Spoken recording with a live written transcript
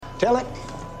Tell it,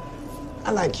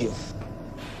 I like you.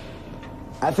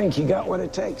 I think you got what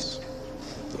it takes.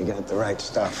 You got the right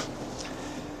stuff.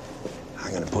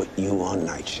 I'm gonna put you on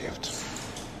night shift.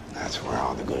 That's where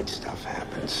all the good stuff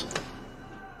happens.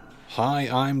 Hi,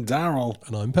 I'm Daryl.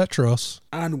 And I'm Petros.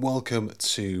 And welcome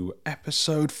to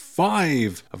episode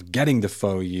 5 of Getting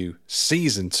Defoe You,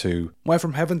 Season 2, where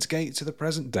from Heaven's Gate to the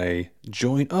present day,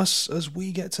 join us as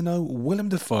we get to know Willem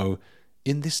Dafoe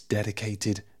in this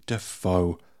dedicated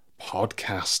Defoe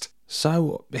podcast.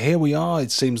 So here we are. It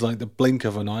seems like the blink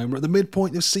of an eye. We're at the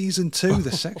midpoint of Season 2,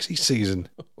 the sexy season.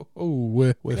 Oh,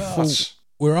 we're full.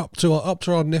 We're up to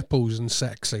our nipples and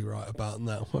sexy right about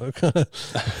now. by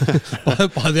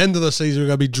the end of the season, we're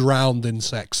going to be drowned in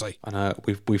sexy. I know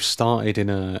we've started in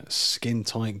a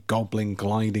skin-tight goblin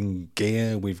gliding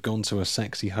gear. We've gone to a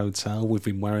sexy hotel. We've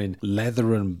been wearing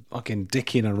leather and fucking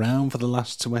dicking around for the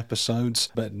last 2 episodes.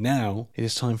 But now it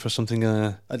is time for something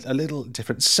a little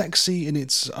different. Sexy in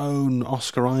its own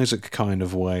Oscar Isaac kind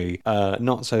of way.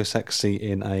 Not so sexy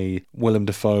in a Willem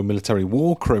Dafoe military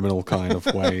war criminal kind of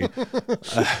way.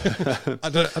 I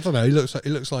don't know. He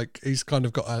looks like he's kind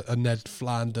of got a Ned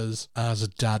Flanders as a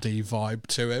daddy vibe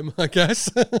to him, I guess.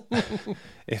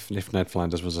 If Ned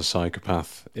Flanders was a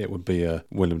psychopath, it would be a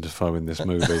Willem Dafoe in this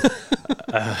movie.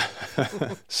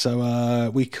 So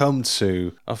we come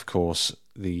to, of course,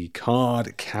 the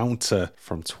card counter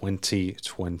from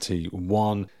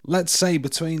 2021. Let's say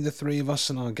between the three of us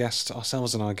and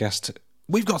ourselves and our guest,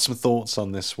 we've got some thoughts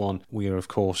on this one. We are, of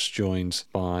course, joined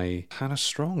by Hannah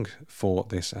Strong for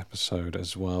this episode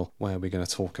as well, where we're going to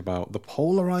talk about the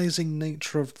polarising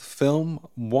nature of the film.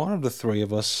 One of the three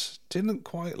of us didn't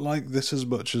quite like this as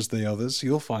much as the others.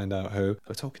 You'll find out who.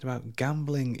 We're talking about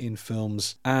gambling in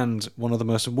films and one of the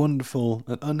most wonderful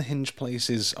and unhinged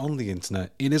places on the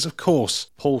internet. It is, of course,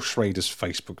 Paul Schrader's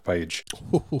Facebook page.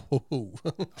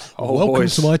 Welcome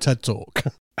to my TED Talk.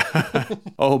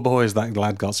 Oh boy, is that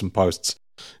lad got some posts.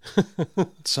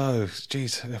 So,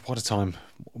 geez, what a time.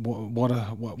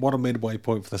 What a midway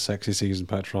point for the sexy season,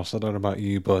 Petros. I don't know about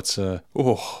you, but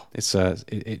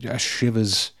it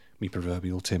shivers me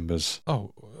proverbial timbers.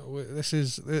 Oh, this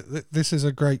is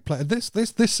a great play. This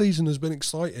season has been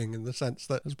exciting in the sense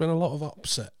that there's been a lot of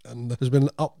upset and there's been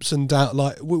ups and downs.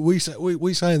 Like we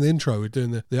say in the intro, we're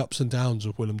doing the ups and downs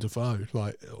of Willem Dafoe,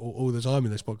 like all the time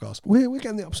in this podcast. We're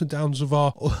getting the ups and downs of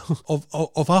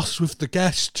of us with the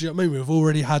guest. Do you know what I mean? We've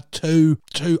already had two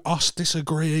us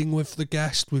disagreeing with the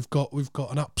guest. We've got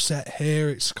an upset here.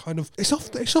 It's kind of it's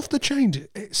off the chain.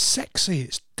 It's sexy.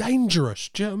 It's dangerous.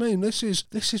 Do you know what I mean? This is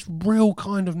real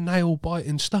kind of nail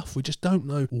biting stuff. We just don't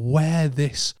know where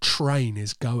this train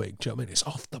is going. Do you know what I mean? It's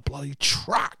off the bloody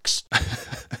tracks.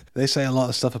 They say a lot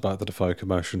of stuff about the Defoe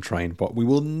commotion train, but we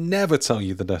will never tell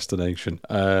you the destination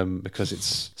because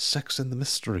it's sex in the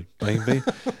mystery, baby.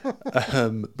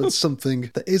 But something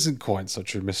that isn't quite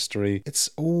such a mystery. It's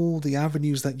all the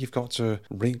avenues that you've got to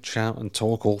reach out and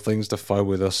talk all things Defoe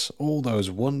with us, all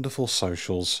those wonderful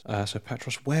socials. So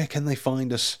Petros, where can they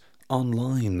find us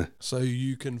online? So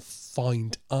you can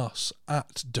find us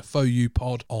at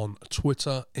DefoeUPod on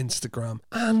Twitter, Instagram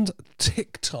and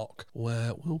TikTok,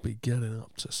 where we'll be getting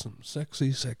up to some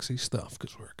sexy stuff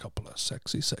because we're a couple of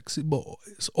sexy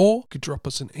boys. Or you could drop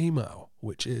us an email,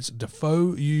 which is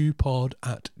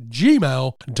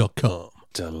DefoeUPod@gmail.com.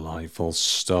 Delightful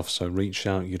stuff. So reach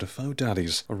out. Your Defoe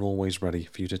daddies are always ready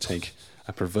for you to take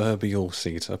a proverbial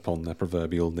seat upon their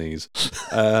proverbial knees. It's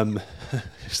the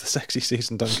sexy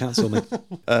season, don't cancel me.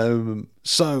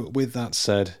 So with that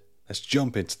said, let's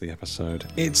jump into the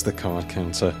episode. It's the card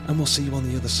counter, and we'll see you on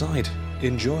the other side.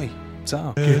 Enjoy.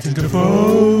 Ta. Getting to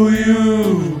know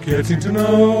you, getting to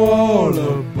know all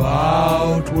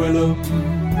about Willem.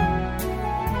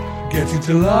 Getting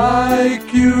to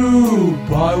like you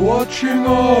by watching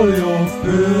all your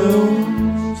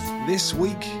films. This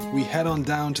week, we head on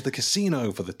down to the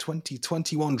casino for the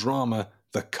 2021 drama,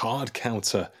 The Card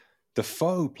Counter.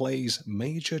 Defoe plays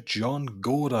Major John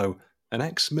Gordo, an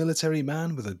ex-military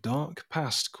man with a dark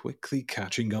past quickly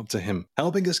catching up to him.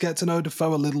 Helping us get to know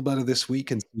Defoe a little better this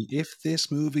week and see if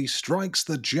this movie strikes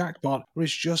the jackpot or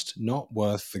is just not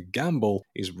worth the gamble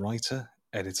is writer,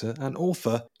 editor and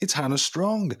author, it's Hannah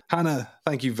Strong. Hannah,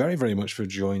 thank you very, very much for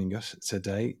joining us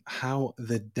today. How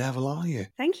the devil are you?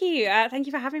 Thank you. Thank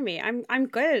you for having me. I'm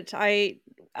good.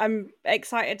 I'm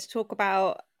excited to talk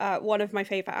about one of my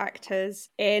favourite actors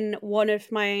in one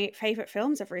of my favourite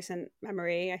films of recent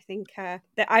memory. I think that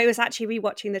I was actually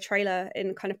rewatching the trailer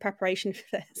in kind of preparation for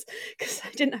this because I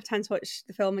didn't have time to watch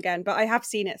the film again, but I have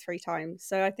seen it 3 times.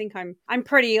 So I think I'm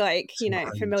pretty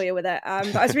familiar with it.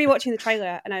 But I was rewatching the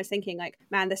trailer and I was thinking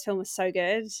man, this film was so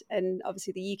good. And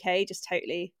obviously the UK just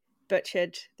totally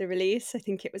butchered the release. I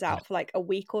think it was out for like a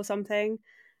week or something.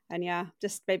 And yeah,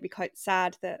 just made me quite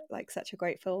sad that like such a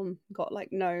great film got like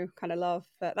no kind of love.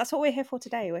 But that's what we're here for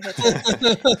today. We're here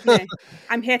to,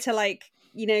 I'm here to like,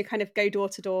 kind of go door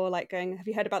to door, like going, have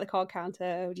you heard about the card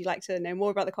counter? Would you like to know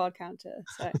more about the card counter?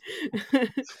 So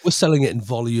we're selling it in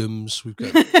volumes. We've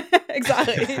got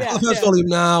exactly. Yeah, the first volume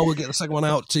now. We'll get the second one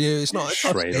out to you. It's not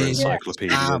Schrader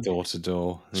Encyclopedia door to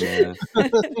door. Yeah.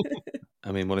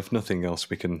 I mean, well, if nothing else,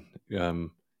 we can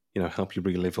help you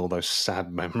relive all those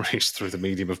sad memories through the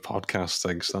medium of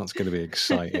podcasting. So that's going to be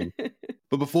exciting.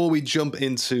 But before we jump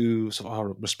into sort of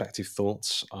our respective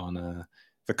thoughts on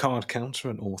the card counter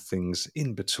and all things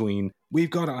in between, we've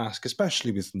got to ask,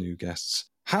 especially with new guests,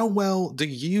 how well do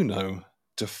you know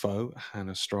Dafoe,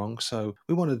 Hannah Strong? So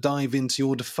we want to dive into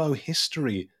your Dafoe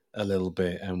history a little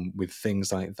bit, and with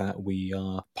things like that, we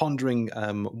are pondering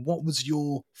what was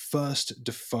your first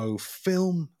Dafoe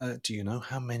film? Do you know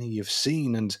how many you've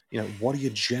seen, and what are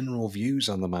your general views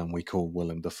on the man we call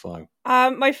Willem Dafoe?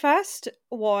 My first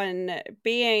one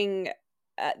being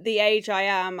at the age I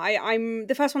am, I'm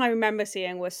the first one I remember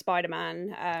seeing was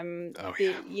Spider-Man,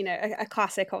 a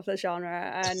classic of the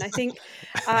genre, and I think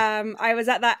I was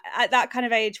at that kind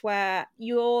of age where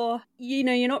you're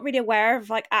not really aware of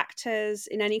like actors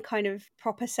in any kind of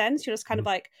proper sense. You're just kind of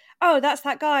like, oh, that's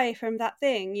that guy from that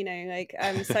thing,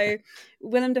 so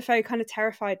Willem Dafoe kind of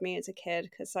terrified me as a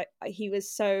kid because he was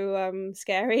so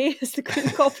scary as the Green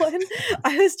Goblin.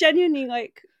 I was genuinely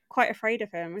like quite afraid of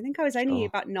him. I think I was only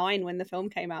about 9 when the film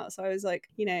came out, so I was like,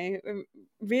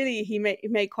 really, he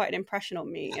made quite an impression on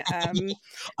me.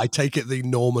 I take it the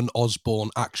Norman Osborn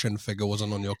action figure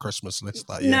wasn't on your Christmas list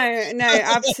that year. No,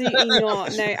 absolutely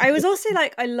not. No, I was also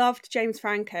like, I loved James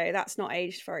Franco. That's not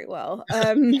aged very well.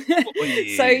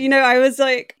 So I was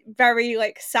like very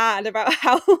like sad about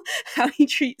how he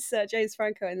treats James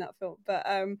Franco in that film. But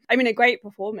I mean, a great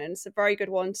performance, a very good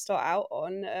one to start out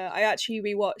on. I actually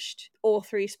rewatched all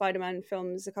 3 Spider-Man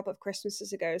films a couple of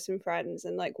Christmases ago with some friends,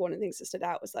 and like one of the things that stood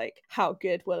out was like how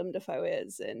good Willem Dafoe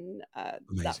is in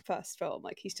that first film.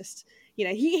 Like he's just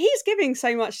he's giving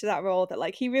so much to that role that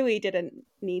like he really didn't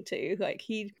need to. Like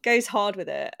he goes hard with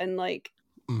it, and like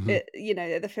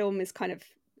the film is kind of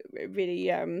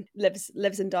really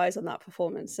lives and dies on that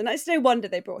performance. And it's no wonder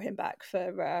they brought him back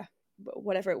for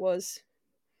whatever it was.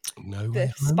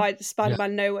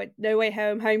 Spider-Man No Way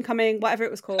Home, Homecoming, whatever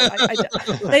it was called.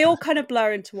 They all kind of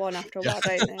blur into one after a while,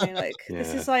 don't they? Like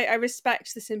this is like, I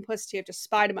respect the simplicity of just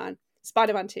Spider-Man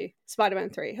 2, Spider-Man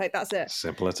 3. Like that's it.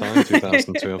 Simpler time,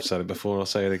 2002. I've said it before, I'll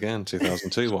say it again.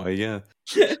 2002, what a year.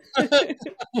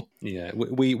 Yeah,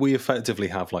 we effectively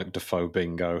have like Dafoe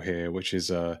bingo here, which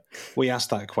is we asked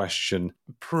that question.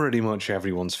 Pretty much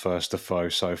everyone's first Dafoe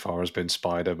so far has been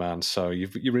Spider-Man, so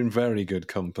you're in very good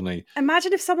company.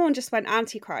 Imagine if someone just went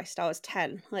Antichrist. I was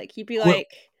 10. Like you'd be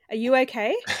like, are you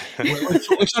okay? We're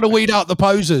trying to weed out the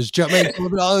posers. Do you know what I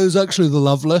mean? Like, it was actually the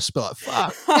Loveless, but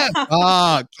like,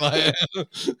 fuck.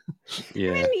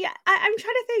 Yeah. I mean, I'm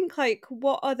trying to think like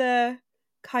what other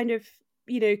kind of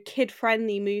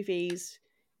kid-friendly movies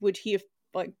would he have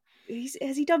like?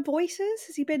 Has he done voices?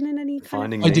 Has he been in any kind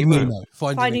Finding of Nemo?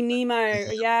 Finding Nemo?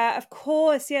 Yeah, of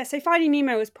course. Yeah, so Finding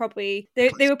Nemo was probably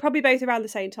they were probably both around the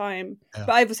same time. Yeah.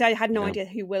 But obviously, I had no idea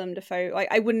who Willem Dafoe.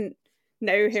 I wouldn't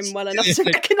know him well enough to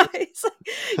recognize.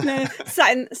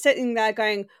 Sitting there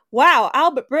going, "Wow,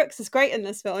 Albert Brooks is great in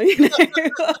this film."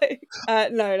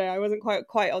 No, I wasn't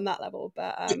quite on that level.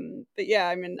 But yeah,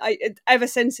 I mean, ever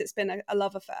since it's been a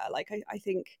love affair. Like I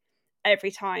think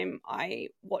every time I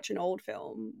watch an old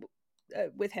film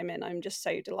with him in, I'm just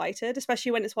so delighted,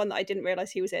 especially when it's one that I didn't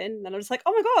realize he was in. And I'm just like,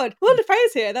 oh my god, Willem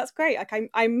Dafoe's here. That's great. Like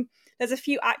I'm there's a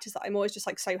few actors that I'm always just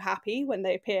like so happy when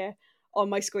they appear on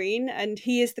my screen, and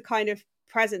he is the kind of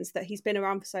presence that he's been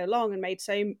around for so long and made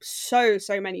so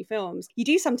many films. You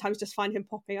do sometimes just find him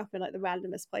popping up in like the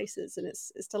randomest places, and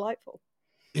it's delightful.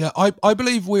 Yeah, I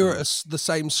believe we were at the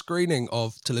same screening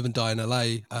of To Live and Die in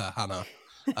LA, Hannah.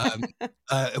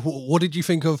 What did you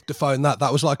think of Dafoe in that?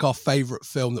 That was like our favourite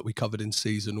film that we covered in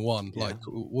season 1. Like,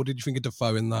 what did you think of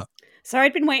Dafoe in that? So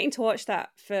I'd been waiting to watch that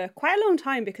for quite a long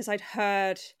time because I'd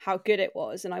heard how good it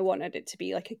was, and I wanted it to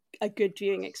be like a good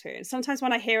viewing experience. Sometimes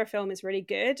when I hear a film is really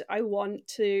good, I want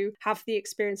to have the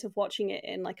experience of watching it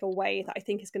in like a way that I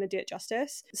think is going to do it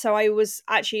justice. So I was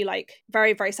actually like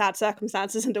very, very sad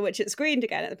circumstances under which it screened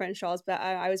again at the British Charles, but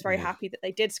I was very happy that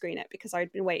they did screen it because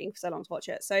I'd been waiting for so long to watch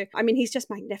it. So, I mean, he's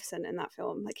just magnificent in that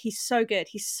film. Like, he's so good.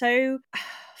 He's so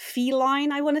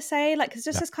feline, I want to say. Like, there's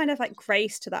just this kind of like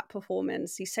grace to that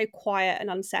performance. He's so quiet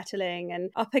and unsettling, and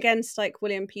up against like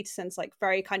William Peterson's like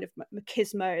very kind of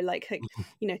machismo, like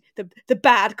you know, the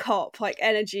bad cop like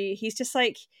energy. He's just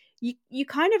like, you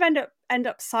kind of end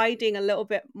up siding a little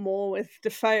bit more with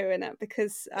Defoe in it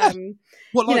because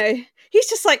he's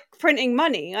just like printing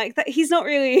money like that. He's not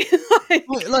really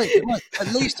like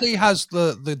at least he has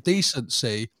the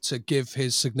decency to give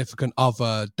his significant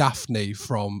other Daphne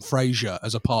from Frasier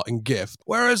as a parting gift,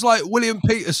 whereas like William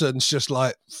Peterson's just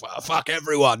like fuck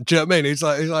everyone. Do you know what I mean?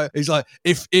 He's like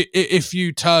if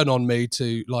you turn on me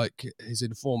to like his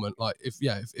informant, like if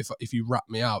you rat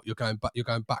me out, you're going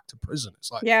back to prison.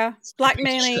 It's like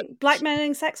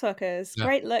blackmailing sex workers. Yeah.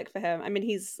 Great look for him. I mean,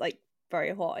 he's like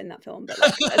very hot in that film, but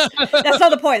like, that's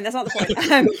not the point.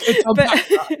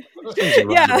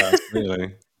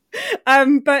 Really.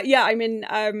 But yeah, I mean,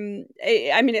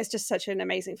 it's just such an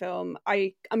amazing film.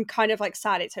 I'm kind of like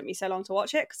sad it took me so long to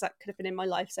watch it because that could have been in my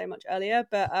life so much earlier.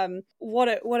 But what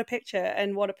a picture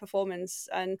and what a performance!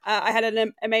 And I had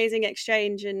an amazing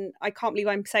exchange, and I can't believe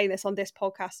I'm saying this on this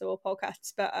podcast of all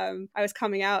podcasts, but I was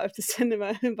coming out of the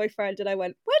cinema and my friend and I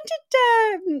went, when did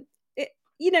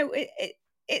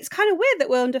it's kind of weird that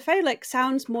Willem Dafoe like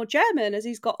sounds more German as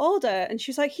he's got older, and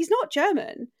she was like, he's not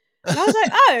German. And I was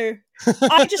like, oh,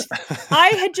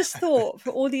 I had just thought for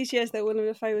all these years that Willem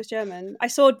Dafoe was German. I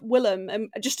saw Willem and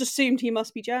I just assumed he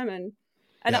must be German.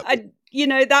 And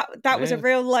that was a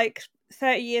real like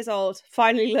 30 years old,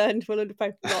 finally learned Willem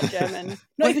Dafoe not German.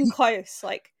 Not even close.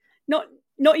 Like not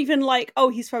even like, oh,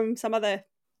 he's from some other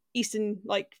Eastern,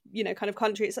 like, kind of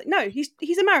country. It's like, no, he's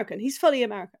American. He's fully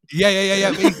American.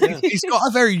 Yeah. He's got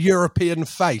a very European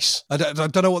face. I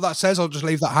don't know what that says. I'll just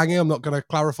leave that hanging. I'm not going to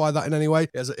clarify that in any way.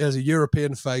 He has a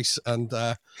European face, and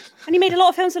he made a lot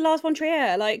of films with Lars von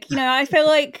Trier. Like, I feel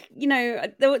like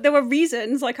there were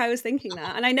reasons. Like, I was thinking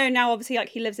that, and I know now, obviously, like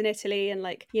he lives in Italy, and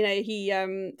like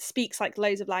he speaks like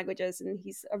loads of languages, and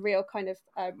he's a real kind of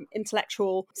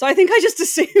intellectual. So I think I just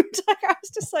assumed, like, I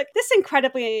was just like, this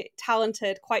incredibly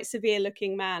talented, quite severe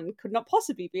looking man could not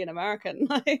possibly be an American.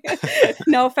 Like,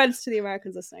 no offense to the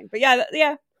Americans listening, but yeah,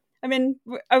 I mean,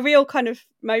 a real kind of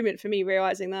moment for me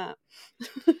realizing that.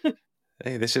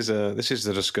 Hey, this is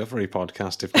the Discovery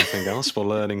podcast, if nothing else. We're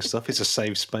learning stuff. It's a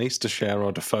safe space to share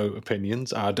our Defoe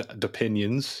opinions, our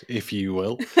opinions, if you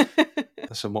will.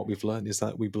 So what we've learned is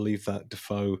that we believe that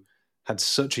Defoe had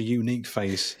such a unique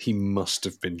face, he must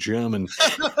have been German.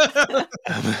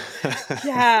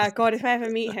 Yeah, God, if I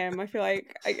ever meet him, I feel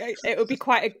like it would be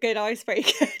quite a good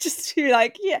icebreaker just to be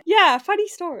like, yeah, funny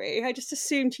story. I just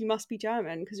assumed you must be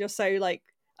German because you're so like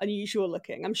unusual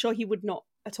looking. I'm sure he would not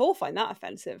at all find that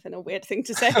offensive and a weird thing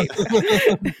to say.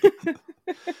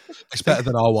 It's better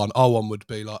than R1. R1 would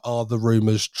be like, are the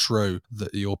rumours true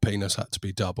that your penis had to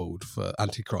be doubled for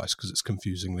Antichrist because it's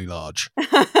confusingly large?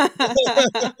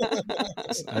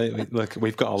 Look,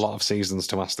 we've got a lot of seasons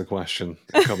to ask the question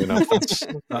coming up.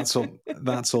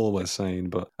 That's all we're saying.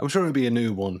 But I'm sure it'll be a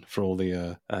new one for all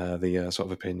the sort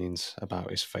of opinions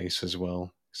about his face as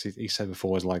well. He said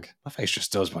before, was like, my face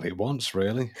just does what it wants,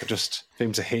 really. Just for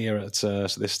him to hear at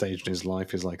this stage in his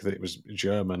life is like that it was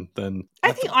German, then...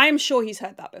 I'm sure he's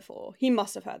heard that before. He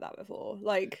must have heard that before.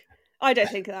 Like, I don't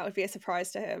think that would be a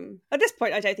surprise to him. At this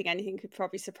point, I don't think anything could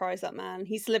probably surprise that man.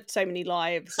 He's lived so many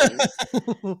lives. And,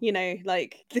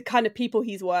 like, the kind of people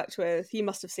he's worked with, he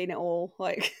must have seen it all.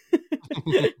 Like...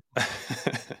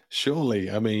 Surely,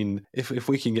 I mean, if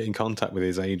we can get in contact with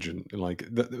his agent, like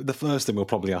the first thing we'll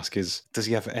probably ask is, does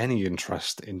he have any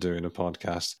interest in doing a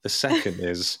podcast? The second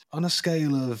is, on a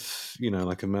scale of,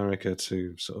 like America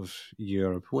to sort of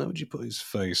Europe, where would you put his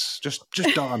face? Just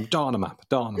darn a map.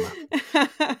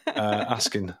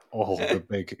 Asking all the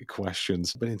big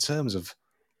questions. But in terms of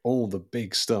all the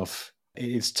big stuff, it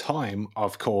is time,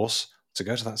 of course, to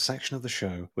go to that section of the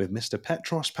show with Mr.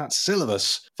 Petros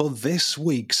Patsilivas for this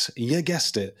week's, you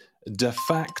guessed it, De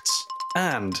Facts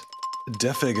and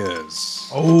De Figures.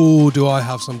 Oh, do I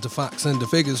have some De Facts and De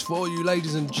Figures for you,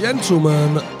 ladies and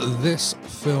gentlemen. This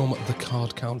film, The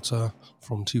Card Counter,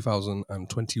 from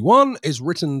 2021, is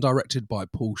written and directed by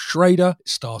Paul Schrader. It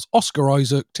stars Oscar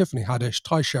Isaac, Tiffany Haddish,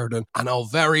 Ty Sheridan, and our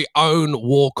very own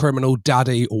war criminal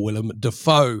daddy, Willem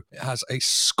Dafoe. It has a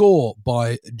score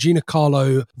by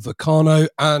Giancarlo Vaccano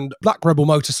and Black Rebel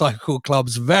Motorcycle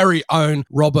Club's very own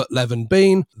Robert Levin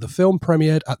Bean. The film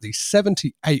premiered at the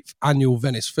 78th Annual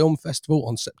Venice Film Festival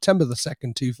on September the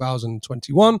 2nd,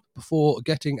 2021, before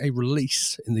getting a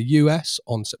release in the US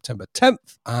on September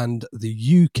 10th and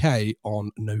the UK on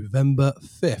November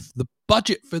 5th. The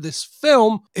budget for this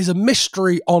film is a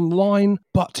mystery online,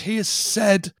 but he has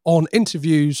said on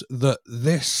interviews that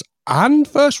this and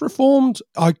First Reformed,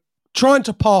 I trying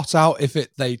to part out if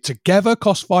they together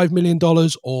cost $5 million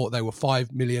or they were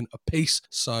 $5 million a piece.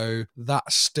 So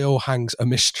that still hangs a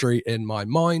mystery in my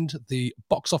mind. The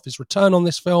box office return on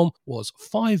this film was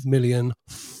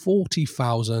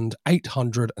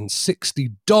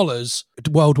 $5,040,860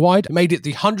 worldwide. It made it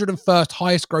the 101st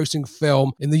highest grossing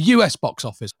film in the US box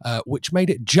office, which made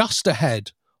it just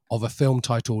ahead of a film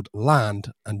titled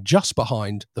Land and just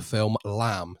behind the film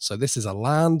Lamb. So this is a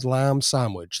lamb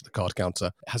sandwich, the card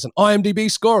counter. It has an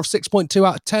IMDb score of 6.2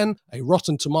 out of 10, a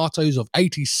Rotten Tomatoes of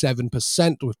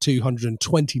 87% with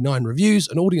 229 reviews,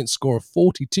 an audience score of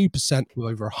 42%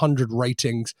 with over 100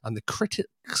 ratings, and the critics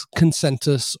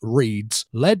consensus reads,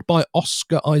 led by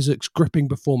Oscar Isaac's gripping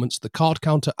performance, the card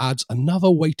counter adds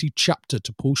another weighty chapter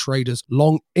to Paul Schrader's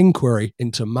long inquiry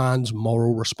into man's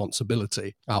moral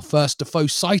responsibility. Our first Defoe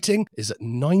sighting is at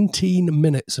 19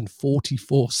 minutes and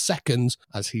 44 seconds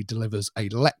as he delivers a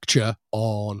lecture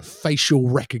on facial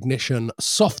recognition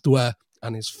software,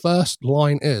 and his first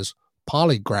line is,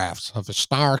 polygraphs have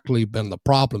historically been the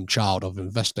problem child of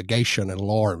investigation and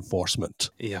law enforcement.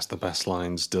 He has the best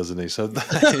lines, doesn't he? So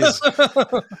that is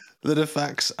the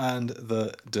facts and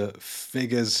the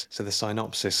figures. So the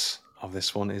synopsis of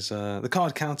this one is the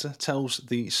card counter tells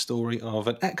the story of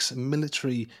an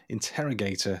ex-military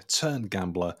interrogator turned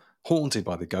gambler haunted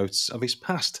by the ghosts of his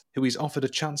past, who is offered a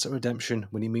chance at redemption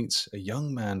when he meets a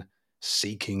young man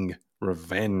seeking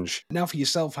revenge. Now for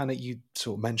yourself, Hannah, you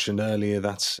sort of mentioned earlier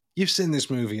that you've seen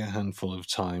this movie a handful of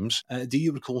times. Do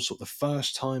you recall sort of the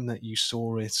first time that you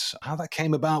saw it, how that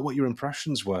came about, what your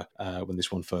impressions were when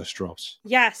this one first dropped?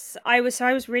 Yes, I was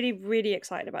really, really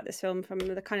excited about this film from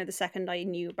the second I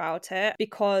knew about it,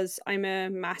 because I'm a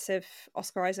massive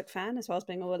Oscar Isaac fan as well as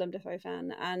being a Willem Dafoe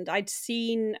fan, and I'd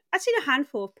seen a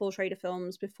handful of Paul Schrader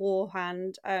films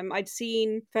beforehand. I'd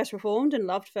seen First Reformed and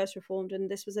loved First Reformed,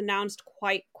 and this was announced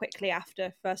quite quickly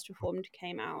after First Reformed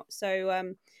came out.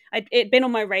 So it'd been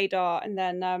on my radar, and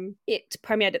then it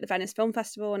premiered at the Venice Film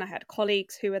Festival, and I had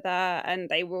colleagues who were there and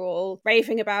they were all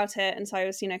raving about it, and so I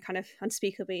was kind of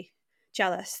unspeakably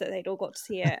jealous that they'd all got to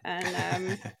see it,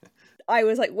 and I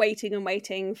was like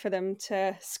waiting for them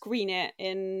to screen it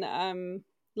in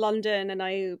London, and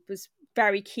I was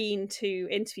very keen to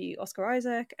interview Oscar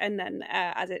Isaac, and then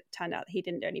as it turned out, he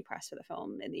didn't do any press for the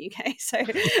film in the UK, so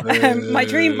my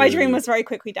dream was very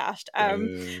quickly dashed. So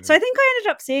I think I ended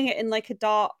up seeing it in like a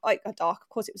dark, of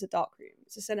course it was a dark room,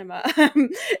 it's a cinema,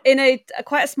 in a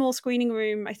quite a small screening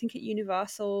room, I think at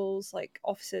Universal's like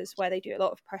offices where they do a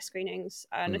lot of press screenings,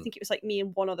 and I think it was like me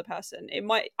and one other person.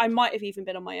 I might have even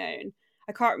been on my own.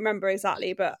 I can't remember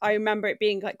exactly, but I remember it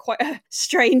being like quite a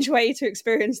strange way to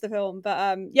experience the film. But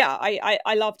I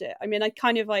loved it. I mean, I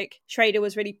kind of like Schrader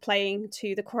was really playing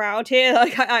to the crowd here.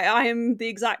 Like I am the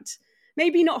exact,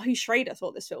 maybe not who Schrader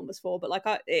thought this film was for, but like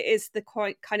it is the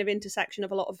quite kind of intersection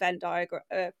of a lot of Venn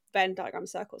diagram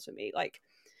circles for me. Like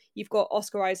you've got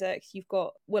Oscar Isaac, you've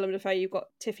got Willem Dafoe, you've got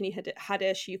Tiffany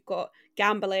Haddish, you've got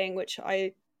gambling, which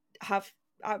I have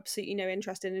absolutely no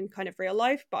interest in kind of real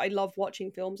life, but I love watching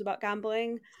films about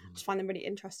gambling. I just find them really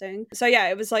interesting. So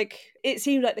yeah, it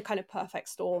seemed like the kind of perfect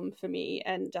storm for me,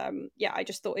 and I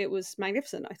just thought it was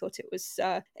magnificent. I thought it was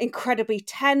incredibly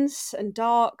tense and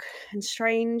dark and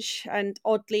strange and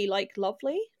oddly like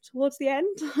lovely towards the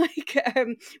end,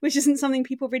 which isn't something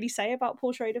people really say about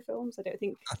Paul Schrader films. I don't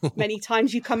think many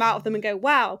times you come out of them and go,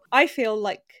 wow, I feel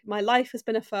like my life has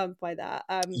been affirmed by that.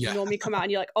 You normally come out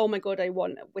and you're like, oh my god, I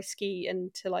want whiskey and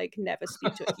to like never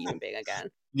speak to a human being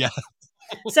again. Yeah.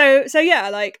 So yeah,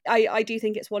 like I do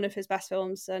think it's one of his best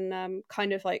films, and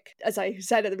kind of like, as I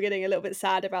said at the beginning, a little bit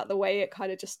sad about the way it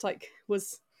kind of just like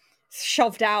was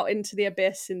shoved out into the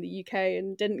abyss in the UK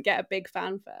and didn't get a big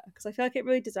fanfare, because I feel like it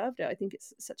really deserved it. I think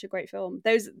it's such a great film.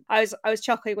 I was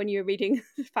chuckling when you were reading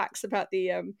facts about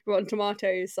the Rotten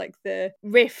Tomatoes, like the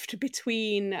rift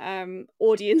between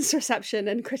audience reception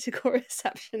and critical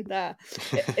reception there.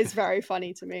 It's very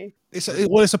funny to me. It's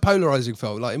a polarizing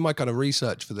film. Like in my kind of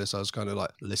research for this, I was kind of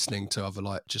like listening to other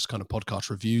like just kind of podcast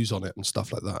reviews on it and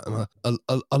stuff like that. And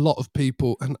a lot of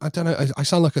people, and I don't know, I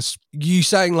sound like you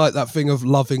saying like that thing of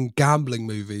loving gambling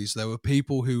movies. There were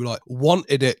people who like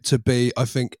wanted it to be, I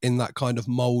think, in that kind of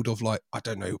mold of like, I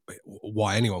don't know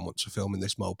why anyone wants to film in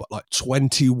this mold, but like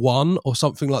 21 or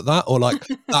something like that, or like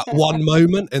that one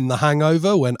moment in The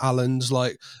Hangover when Alan's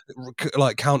like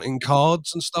counting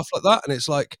cards and stuff like that, and it's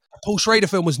like a Paul Schrader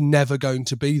film was never going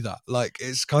to be that. Like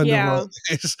it's kind of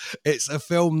like, it's a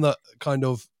film that kind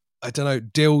of, I don't know,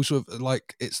 deals with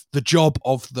like, it's the job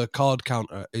of the card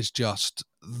counter is just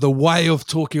the way of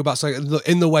talking about something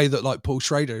in the way that like Paul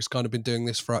Schrader has kind of been doing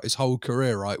this throughout his whole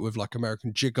career, right? With like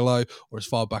American Gigolo, or as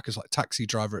far back as like Taxi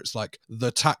Driver. It's like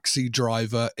the taxi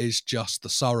driver is just the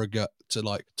surrogate to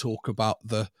like talk about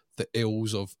the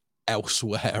ills of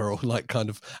elsewhere, or like kind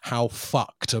of how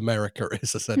fucked America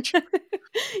is, essentially.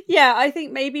 Yeah, I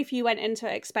think maybe if you went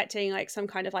into it expecting like some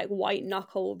kind of like white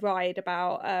knuckle ride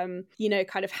about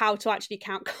kind of how to actually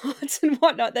count cards and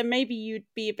whatnot, then maybe you'd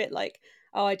be a bit like,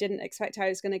 oh, I didn't expect I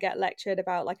was going to get lectured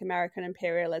about like American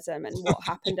imperialism and what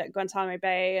happened at Guantanamo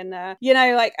Bay. And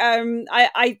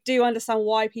I do understand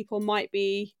why people might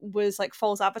be was like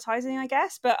false advertising, I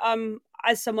guess, but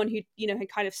as someone who had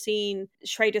kind of seen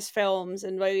Schrader's films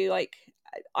and really like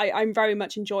I'm very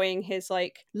much enjoying his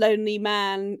like lonely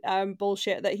man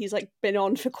bullshit that he's like been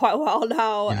on for quite a while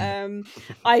now. Yeah.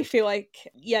 I feel like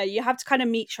you have to kind of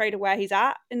meet Schrader where he's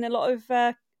at in a lot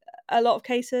of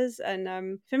cases,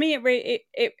 and for me it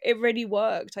really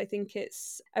worked. I think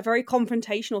it's a very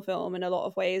confrontational film in a lot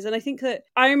of ways, and I think that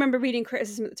I remember reading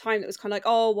criticism at the time that was kind of like,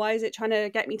 oh, why is it trying to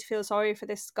get me to feel sorry for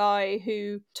this guy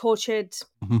who tortured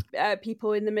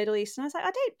people in the Middle East? And I was like,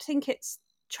 I don't think it's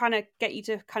trying to get you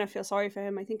to kind of feel sorry for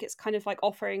him. I think it's kind of like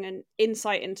offering an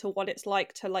insight into what it's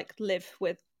like to like live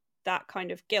with that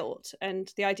kind of guilt,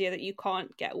 and the idea that you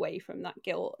can't get away from that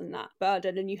guilt and that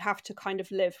burden, and you have to kind of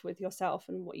live with yourself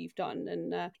and what you've done,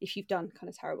 and if you've done kind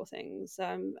of terrible things.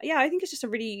 I think it's just a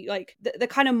really like the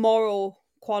kind of moral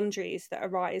quandaries that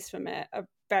arise from it are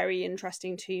very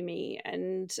interesting to me,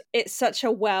 and it's such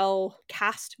a well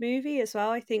cast movie as well.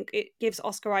 I think it gives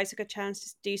Oscar Isaac a chance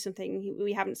to do something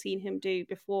we haven't seen him do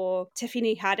before.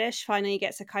 Tiffany Haddish finally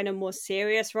gets a kind of more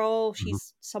serious role.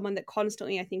 She's someone that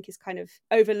constantly I think is kind of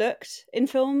overlooked in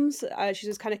films. She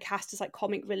was kind of cast as like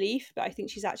comic relief, but I think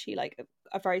she's actually like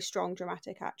a very strong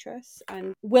dramatic actress.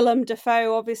 And Willem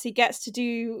Dafoe obviously gets to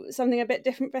do something a bit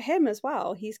different for him as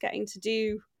well. He's getting to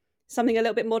do something a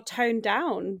little bit more toned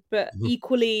down, but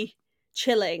equally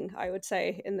chilling, I would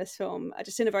say, in this film,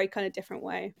 just in a very kind of different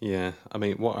way. Yeah, I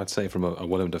mean, what I'd say from a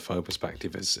Willem Dafoe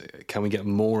perspective is, can we get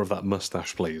more of that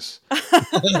mustache, please?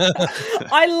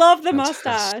 I love the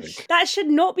mustache. That should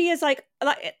not be as like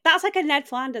that's like a Ned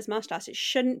Flanders mustache. It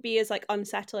shouldn't be as like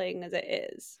unsettling as it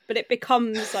is, but it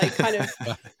becomes like kind of,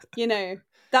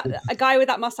 that a guy with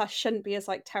that mustache shouldn't be as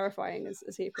like terrifying as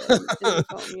he feels in the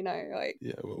film, like.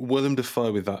 Yeah, Willem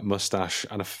Dafoe with that mustache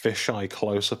and a fisheye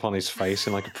close up on his face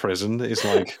in like a prison is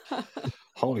like,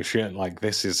 holy shit! Like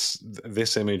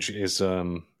this image is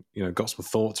got some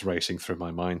thoughts racing through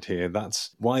my mind here.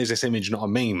 Why is this image not a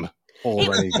meme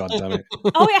already? God damn it!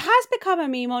 Oh, it has become a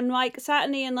meme on like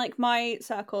certainly in like my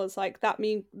circles. Like that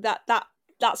meme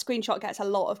that screenshot gets a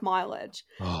lot of mileage.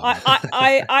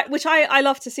 Which I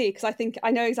love to see, because I think I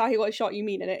know exactly what shot you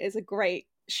mean, and it is a great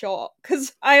shot.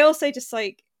 Because I also just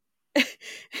like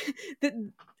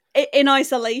in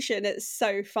isolation it's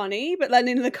so funny, but then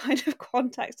in the kind of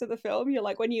context of the film, you're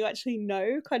like, when you actually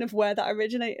know kind of where that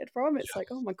originated from, it's like,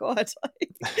 oh my god,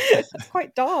 it's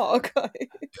quite dark.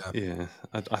 Yeah,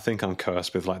 I think I'm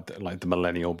cursed with like the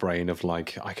millennial brain of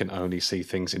like, I can only see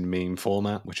things in meme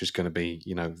format, which is going to be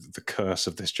the curse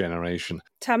of this generation.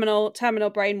 Terminal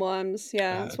brain worms.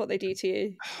 Yeah, that's what they do to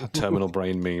you. Terminal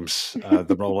brain memes.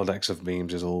 The Rolodex of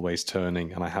memes is always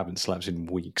turning, and I haven't slept in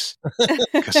weeks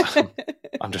because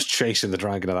I'm just chasing the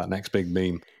dragon of that next big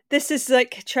meme. This is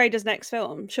like Schrader's next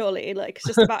film, surely. Like, it's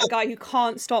just about a guy who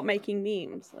can't stop making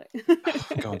memes. Like.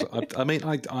 Oh, God, I mean,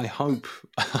 I hope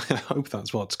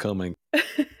that's what's coming.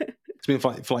 I mean,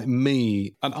 for like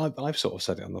me, and I've sort of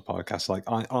said it on the podcast, like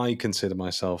I consider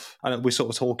myself, and we're sort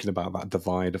of talking about that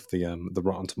divide of the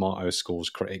Rotten Tomatoes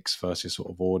scores, critics versus sort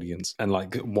of audience, and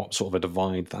like what sort of a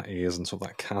divide that is, and sort of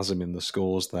that chasm in the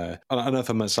scores there. And I know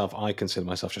for myself, I consider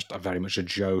myself just very much a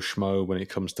Joe Schmo when it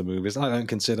comes to movies. I don't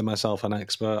consider myself an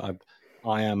expert.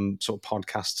 I am sort of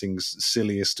podcasting's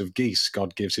silliest of geese.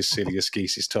 God gives his silliest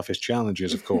geese his toughest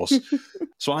challenges, of course.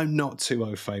 So I'm not too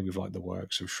au fait with like the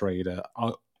works of Schrader.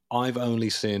 I've only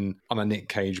seen, on a Nick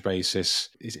Cage basis,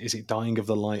 is it Dying of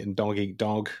the Light and Dog Eat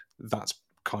Dog? That's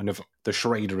kind of the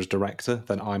Schrader as director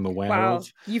that I'm aware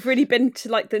of. You've really been to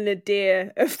like the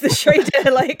nadir of the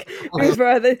Schrader, like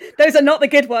those are not the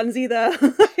good ones either.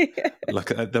 Look,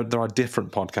 there are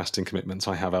different podcasting commitments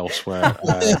I have elsewhere.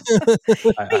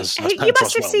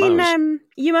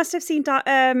 You must have seen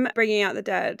Bringing Out the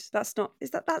Dead. That's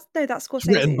Scorsese.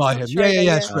 Written by him.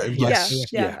 Yeah. It's written by him.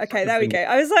 Yeah. Okay, there we go.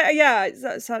 I was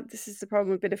like, so this is the problem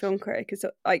with being a film critic, is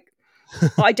that like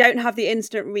I don't have the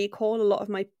instant recall a lot of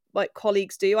my like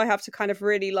colleagues do. I have to kind of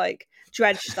really like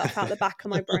dredge stuff out the back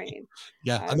of my brain.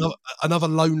 Yeah, another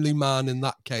lonely man in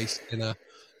that case,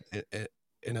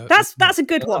 in a. That's a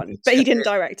good one, but he didn't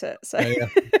direct it. So.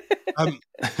 Yeah.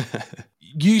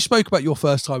 You spoke about your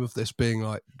first time of this being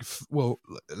like, well,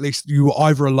 at least you were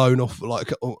either alone or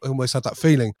like almost had that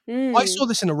feeling. I saw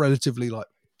this in a relatively like,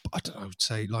 I don't know, I would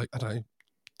say like, I don't know,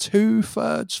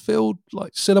 2/3 filled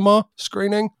like cinema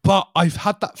screening, but I've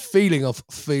had that feeling of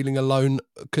feeling alone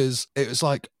because it was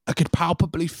like I could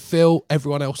palpably feel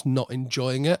everyone else not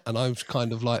enjoying it, and I was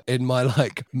kind of like in my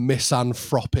like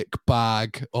misanthropic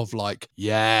bag of like,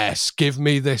 yes, give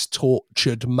me this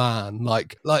tortured man,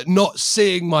 like not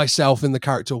seeing myself in the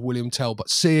character of William Tell, but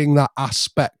seeing that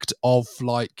aspect of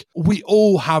like we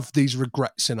all have these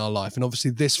regrets in our life, and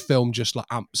obviously this film just like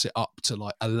amps it up to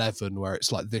like 11, where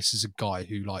it's like this is a guy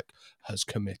who like has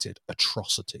committed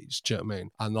atrocities, do you know what I mean?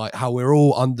 And like how we're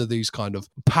all under these kind of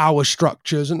power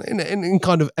structures, and in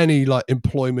kind of any like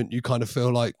employment, you kind of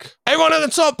feel like everyone at the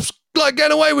top's like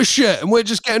getting away with shit and we're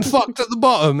just getting fucked at the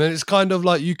bottom, and it's kind of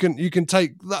like you can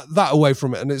take that away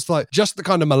from it, and it's like just the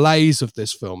kind of malaise of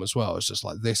this film as well. It's just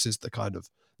like this is the kind of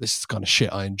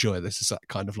shit I enjoy. This is that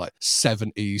kind of like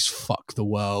 70s fuck the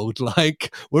world.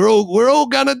 Like we're all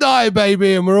gonna die,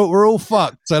 baby, and we're all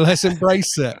fucked. So let's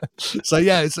embrace it. So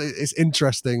yeah, it's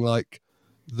interesting. Like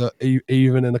that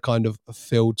even in a kind of a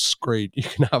filled screen, you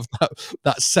can have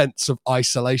that sense of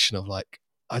isolation of like.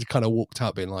 I kind of walked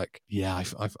out being like, yeah,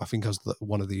 I think I was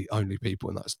one of the only people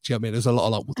in that. Do you know what I mean? There's a lot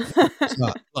of like, what the fuck is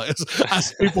that? Like,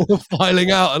 as people were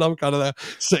filing out, and I'm kind of there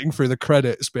sitting through the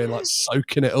credits, being like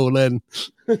soaking it all in.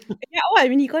 Yeah, well, I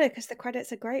mean, you got it because the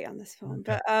credits are great on this film.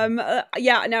 But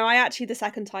yeah, no, I actually the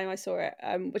second time I saw it,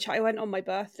 which I went on my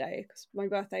birthday because my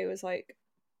birthday was like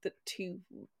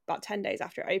about 10 days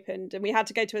after it opened, and we had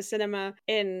to go to a cinema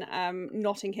in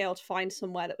Notting Hill to find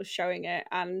somewhere that was showing it,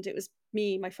 and it was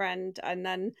me, my friend, and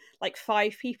then like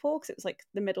 5 people because it was like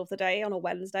the middle of the day on a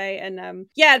Wednesday, and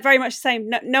yeah, very much the same.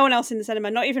 No one else in the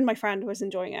cinema, not even my friend, was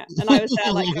enjoying it, and I was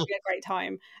there like having a great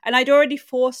time. And I'd already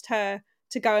forced her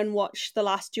to go and watch The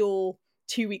Last Duel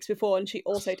 2 weeks before, and she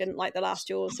also didn't like The Last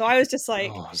Duel. So I was just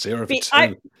like, 0 for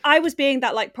 2. I was being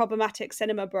that like problematic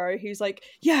cinema bro who's like,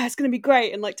 yeah, it's gonna be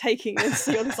great, and like taking it to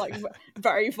see all this like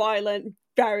very violent,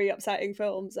 very upsetting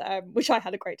films, which I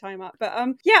had a great time at. But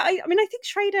yeah, I mean, I think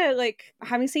Schrader, like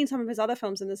having seen some of his other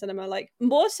films in the cinema, like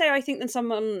more so I think than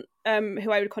someone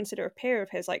who I would consider a peer of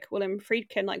his, like William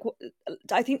Friedkin, like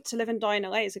I think To Live and Die in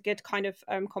LA is a good kind of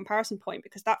comparison point,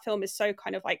 because that film is so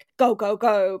kind of like go,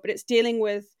 but it's dealing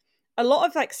with a lot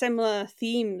of like similar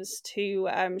themes to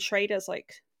Schrader's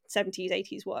like 70s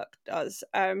 80s work does,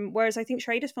 whereas I think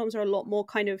Schrader's films are a lot more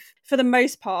kind of, for the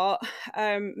most part,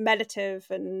 meditative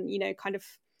and, you know, kind of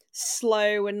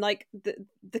slow, and like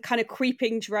the kind of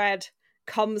creeping dread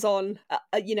comes on,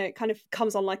 you know, it kind of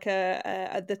comes on like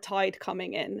a the tide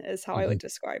coming in is how I would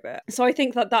describe it. So I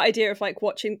think that idea of like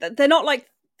watching, they're not like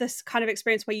this kind of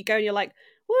experience where you go and you're like,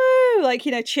 woo, like,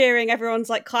 you know, cheering, everyone's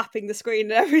like clapping the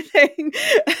screen and everything.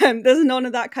 There's none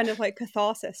of that kind of like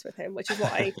catharsis with him, which is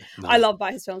what I love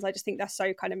about his films. I just think they're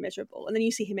so kind of miserable. And then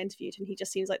you see him interviewed and he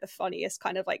just seems like the funniest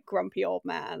kind of like grumpy old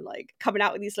man, like coming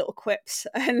out with these little quips.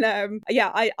 And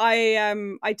yeah,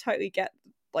 I totally get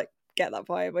that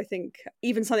vibe. I think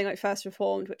even something like First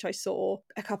Reformed, which I saw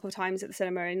a couple of times at the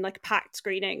cinema in like packed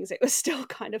screenings, it was still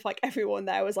kind of like everyone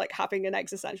there was like having an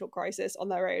existential crisis on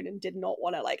their own and did not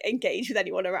want to like engage with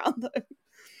anyone around them.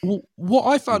 Well, what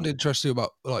I found interesting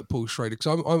about like Paul Schrader,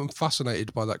 because I'm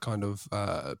fascinated by that kind of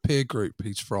peer group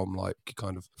he's from, like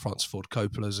kind of Francis Ford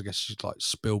Coppola's, I guess she's like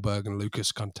Spielberg and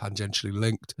Lucas, kind of tangentially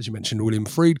linked, as you mentioned, William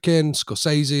Friedkin,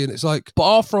 Scorsese, and it's like, but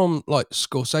apart from like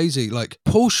Scorsese, like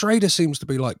Paul Schrader seems to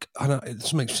be like, I know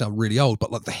this makes me sound really old,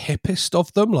 but like the hippest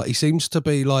of them. Like he seems to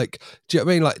be like, do you know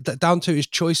what I mean? Like down to his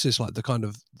choices, like the kind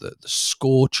of the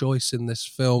score choice in this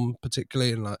film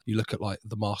particularly, and like you look at like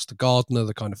The Master Gardener,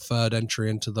 the kind of third entry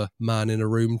into the Man in a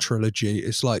Room trilogy,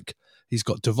 it's like he's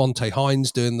got Devonte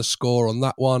Hines doing the score on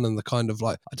that one, and the kind of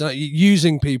like, I don't know,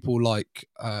 using people like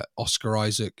Oscar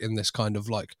Isaac in this kind of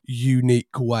like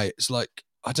unique way. It's like,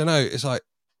 I don't know, it's like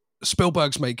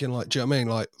Spielberg's making like, do you know what I mean,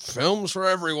 like films for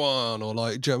everyone, or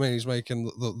like, do you know what I mean, he's making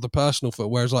the personal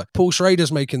film, whereas like Paul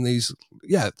Schrader's making these,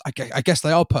 yeah, I guess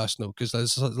they are personal, because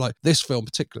there's like this film in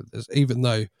particular, even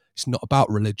though it's not about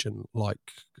religion like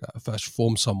First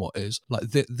Reformed somewhat is, like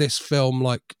this film,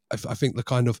 like I think the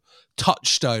kind of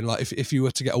touchstone, like if you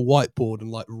were to get a whiteboard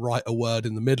and like write a word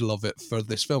in the middle of it for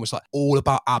this film, it's like all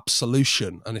about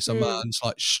absolution, and it's a man's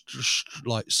like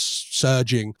like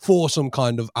surging for some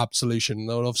kind of absolution. And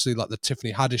obviously like the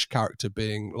Tiffany Haddish character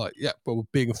being like, yeah, well,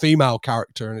 being a female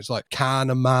character, and it's like, can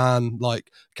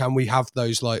we have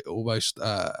those like almost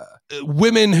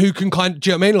women who can kind of, do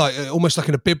you know what I mean, like almost like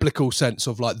in a biblical sense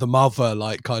of like the mother,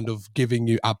 like kind of giving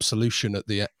you absolution at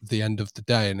the end of the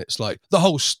day. And it's like the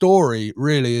whole story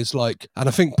really is like, and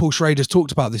I think Paul Schrader's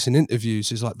talked about this in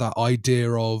interviews, is like that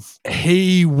idea of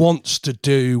he wants to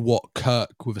do what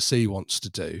Kirk with a C wants to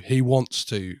do. He wants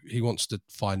to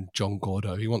find John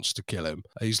Gordo. He wants to kill him.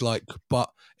 He's like, but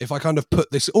if I kind of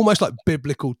put this almost like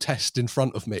biblical test in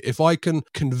front of me, if I can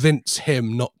convince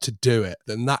him not to do it,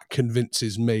 then that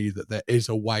convinces me that there is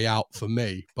a way out for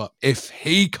me. But if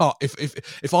he can't,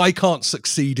 if I can't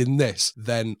succeed in this,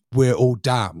 then we're all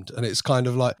damned. And it's kind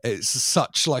of like, it's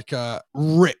such like a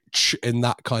rich in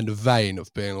that kind of vein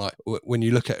of being like, when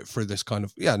you look at it through this kind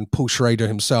of, and Paul Schrader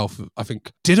himself, I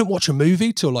think, didn't watch a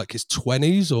movie till like his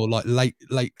 20s or like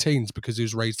late teens, because he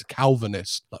was raised a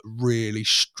Calvinist, like really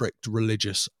strict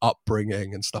religious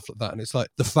upbringing and stuff like that. And it's like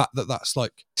the fact that that's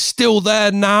like still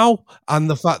there now, and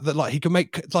the fact that like he can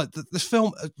make like this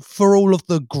film, for all of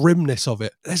the grimness of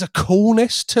it, there's a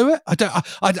coolness to it.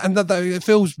 And that it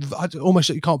feels almost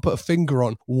like you can't put a finger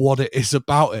on what it is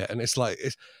about it. And it's like,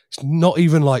 it's not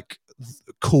even like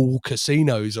cool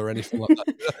casinos or anything like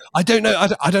that. I don't know.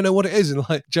 I don't know what it is. And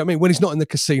like, do you know what I mean? When he's not in the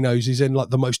casinos, he's in like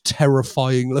the most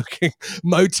terrifying looking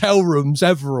motel rooms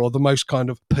ever, or the most kind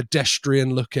of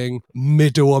pedestrian looking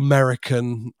middle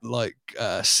American like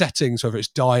settings, whether it's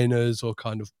diners or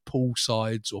kind of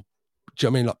poolsides or, do you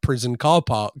know what I mean, like prison car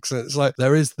parks. And it's like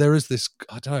there is this,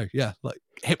 I don't know, like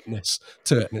hipness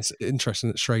to it. And it's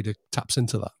interesting that Schrader taps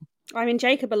into that. I mean,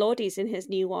 Jacob Elordi's in his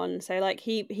new one, so like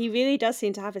he really does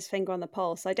seem to have his finger on the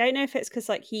pulse. I don't know if it's because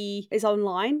like he is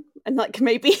online and like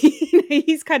maybe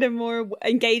he's kind of more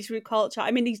engaged with culture.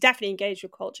 I mean, he's definitely engaged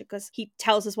with culture because he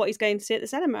tells us what he's going to see at the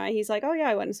cinema. He's like, oh yeah,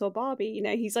 I went and saw Barbie. You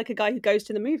know, he's like a guy who goes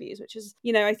to the movies, which is,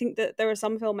 you know, I think that there are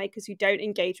some filmmakers who don't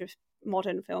engage with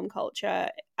modern film culture,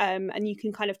 and you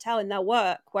can kind of tell in their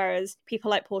work, whereas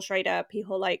people like Paul Schrader,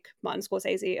 people like Martin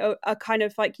Scorsese are kind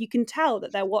of like, you can tell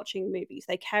that they're watching movies,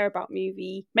 they care about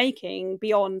movie making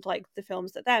beyond like the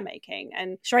films that they're making.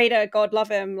 And Schrader, God love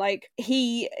him, like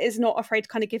he is not afraid to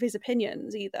kind of give his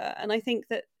opinions either, and I think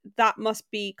that must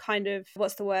be kind of,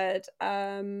 what's the word,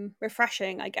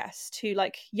 refreshing, I guess, to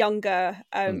like younger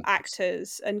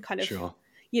actors, and kind of Sure.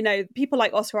 You know, people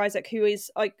like Oscar Isaac, who is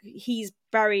like, he's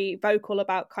very vocal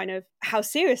about kind of how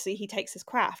seriously he takes his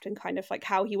craft and kind of like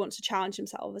how he wants to challenge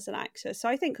himself as an actor. So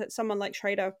I think that someone like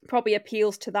Schrader probably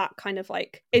appeals to that kind of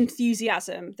like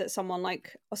enthusiasm that someone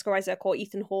like Oscar Isaac or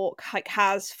Ethan Hawke like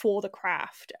has for the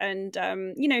craft. And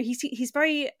you know, he's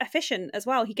very efficient as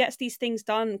well. He gets these things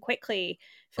done quickly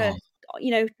for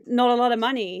you know, not a lot of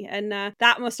money, and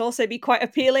that must also be quite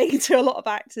appealing to a lot of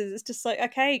actors. It's just like,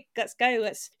 okay, let's go,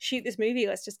 let's shoot this movie,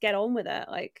 let's just get on with it.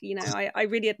 Like, you know, I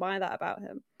really admire that about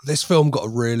him. This film got a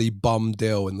really bum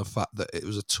deal in the fact that it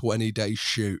was a 20-day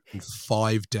shoot, and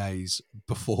 5 days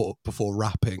before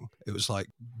wrapping, it was like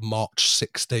March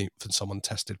 16th, and someone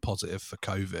tested positive for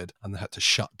COVID, and they had to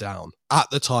shut down. At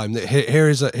the time, here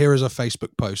is a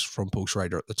Facebook post from Paul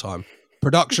Schrader at the time.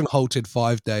 Production halted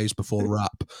 5 days before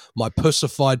wrap. My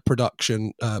pussified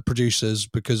producers,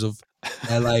 because of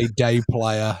LA Day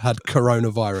Player, had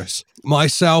coronavirus.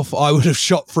 Myself, I would have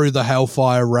shot through the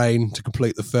hellfire rain to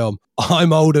complete the film.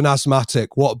 I'm old and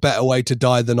asthmatic. What better way to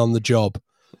die than on the job?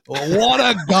 What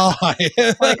a guy!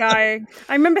 What a guy!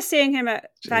 I remember seeing him at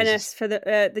Venice for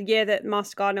the year that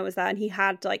Master Gardener was there, and he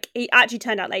actually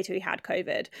turned out later he had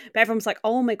COVID. But everyone was like,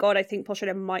 "Oh my god, I think Paul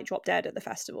Schrader might drop dead at the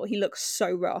festival. He looks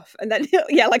so rough." And then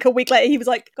like a week later, he was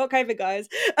like, "Got COVID, guys,"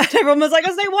 and everyone was like,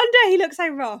 "Oh, no wonder he looks so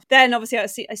rough." Then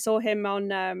obviously I saw him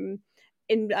on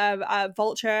in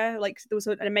Vulture. Like there was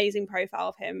an amazing profile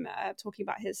of him talking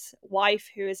about his wife,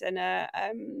 who is in a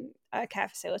care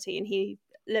facility, and he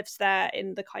lives there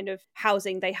in the kind of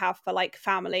housing they have for like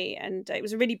family, and it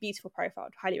was a really beautiful profile.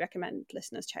 I'd highly recommend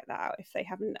listeners check that out if they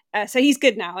haven't. So he's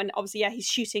good now, and obviously he's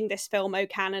shooting this film O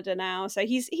Canada now, so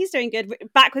he's doing good.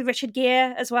 Back with Richard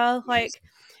Gere as well. Like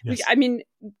yes. I mean,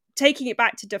 taking it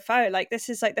back to Dafoe, like this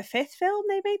is like the 5th film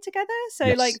they made together, so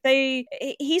yes. Like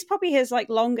he's probably his like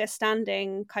longest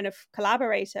standing kind of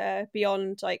collaborator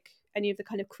beyond like any of the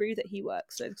kind of crew that he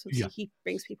works with. So obviously he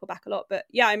brings people back a lot, but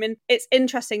yeah, I mean, it's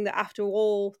interesting that after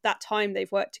all that time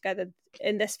they've worked together,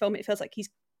 in this film it feels like he's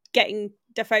getting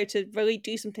Dafoe to really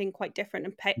do something quite different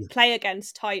and play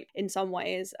against type in some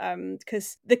ways,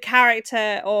 because the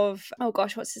character of, oh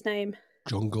gosh, what's his name?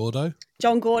 John Gordo.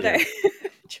 John Gordo,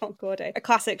 a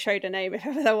classic Schrader name if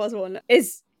ever there was one,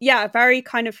 is very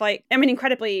kind of like, I mean,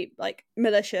 incredibly like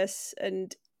malicious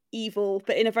and evil,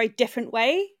 but in a very different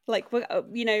way, like,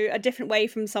 you know, a different way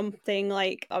from something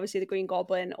like obviously the Green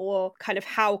Goblin, or kind of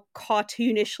how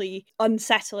cartoonishly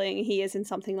unsettling he is in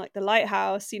something like The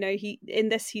Lighthouse. You know,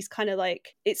 he's kind of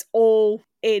like, it's all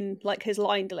in like his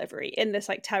line delivery, in this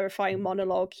like terrifying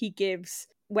monologue he gives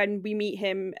when we meet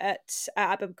him at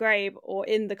Abu Ghraib, or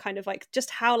in the kind of like just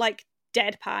how like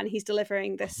deadpan he's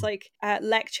delivering this like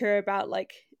lecture about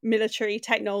like military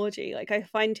technology. Like, I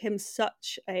find him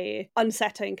such a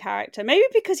unsettling character, maybe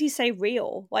because he's so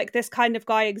real, like this kind of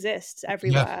guy exists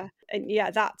everywhere. And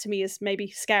yeah, that to me is maybe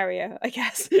scarier, I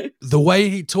guess. The way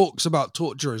he talks about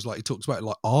torture is like, he talks about it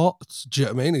like art. Do you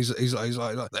know what I mean? He's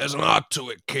like, there's an art to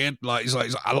it, kid. Like, he's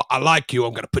like, I like you.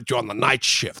 I'm going to put you on the night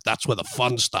shift. That's where the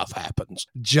fun stuff happens.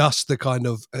 Just the kind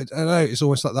of, I don't know, it's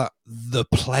almost like that, the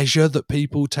pleasure that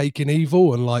people take in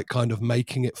evil and like kind of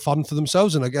making it fun for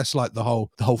themselves. And I guess like the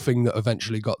whole thing that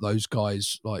eventually got those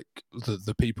guys, like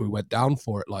the people who went down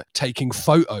for it, like taking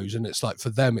photos, and it's like, for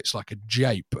them, it's like a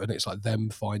jape, and it's like them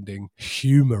finding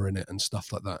humor in it and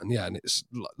stuff like that. And yeah, and it's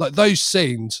like those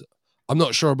scenes, I'm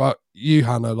not sure about you,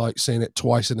 Hannah, like seeing it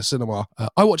twice in the cinema.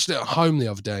 I watched it at home the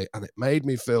other day, and it made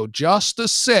me feel just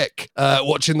as sick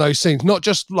watching those scenes. Not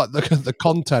just like the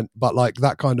content, but like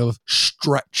that kind of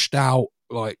stretched out,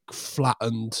 like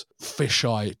flattened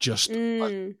fisheye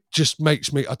just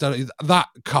makes me, I don't know, that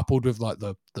coupled with like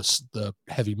the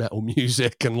heavy metal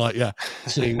music and like, yeah,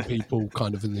 seeing people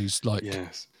kind of in these like,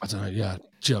 yes, I don't know, yeah,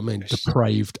 do you know what I mean,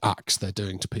 depraved acts they're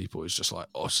doing to people is just like,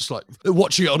 oh, it's just like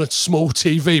watching it on a small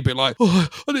TV, being like, oh,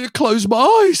 I need to close my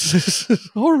eyes. It's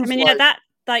horrible. I mean, yeah, that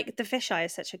like the fisheye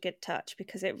is such a good touch,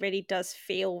 because it really does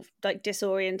feel like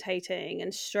disorientating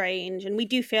and strange, and we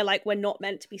do feel like we're not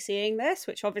meant to be seeing this,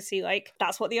 which obviously like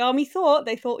that's what the army thought.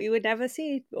 They thought you would never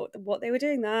see what they were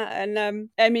doing there. And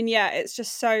I mean, yeah, it's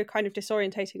just so kind of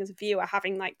disorientating as a viewer,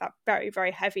 having like that very,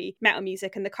 very heavy metal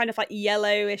music and the kind of like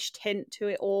yellowish tint to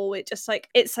it all. It just like,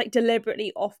 it's like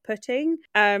deliberately off-putting,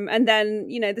 and then,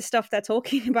 you know, the stuff they're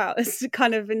talking about is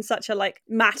kind of in such a like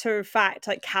matter of fact,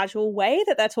 like casual way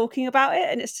that they're talking about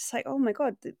it. And it's just like, oh my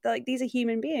God, like these are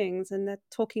human beings, and they're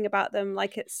talking about them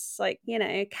like it's like, you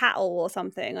know, cattle or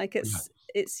something. Like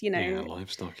it's, you know,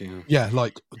 livestock. Yeah,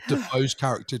 like Defoe's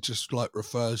character just like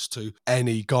refers to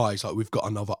any guys like, we've got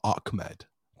another Ahmed.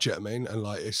 Do you know what I mean? And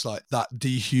like, it's like that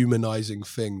dehumanizing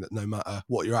thing that no matter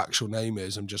what your actual name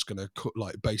is, I'm just going to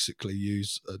like basically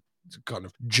use a kind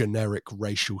of generic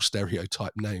racial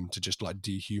stereotype name to just like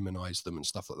dehumanize them and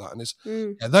stuff like that. And it's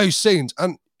yeah, those scenes,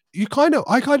 and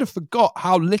I kind of forgot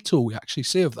how little we actually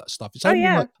see of that stuff. It's only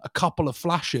like a couple of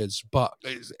flashes, but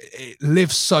it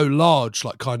lives so large,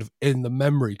 like kind of in the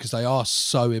memory, because they are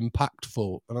so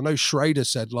impactful. And I know Schrader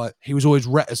said like he was always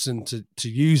reticent to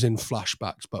use in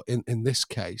flashbacks, but in this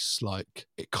case, like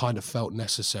it kind of felt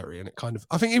necessary. And it kind of,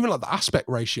 I think even like the aspect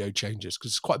ratio changes,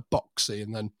 because it's quite boxy,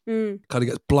 and then kind of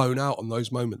gets blown out on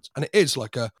those moments. And it is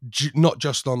like not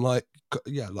just on like,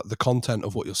 yeah, like the content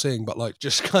of what you're seeing, but like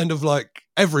just kind of like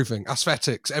everything,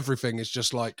 aesthetics, everything is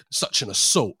just like such an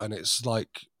assault. And it's like,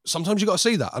 sometimes you got to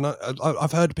see that. And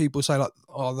I've heard people say like,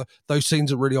 oh, those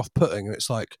scenes are really off-putting. And it's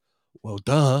like, well,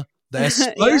 duh, they're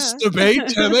supposed to be.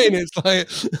 Do you know what I mean? It's like,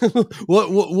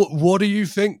 what do you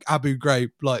think Abu Ghraib,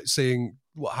 like seeing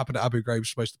what happened at Abu Ghraib is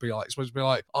supposed to be like? It's supposed to be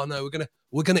like, oh no,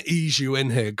 we're gonna ease you in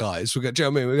here, guys. Do you know what I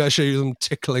mean? We're gonna show you them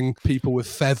tickling people with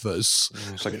feathers.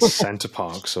 It's like it's Center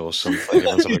Parks or something.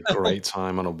 Everyone's having a great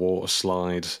time on a water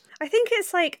slide. I think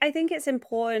it's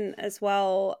important as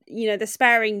well. You know, the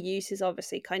sparing use is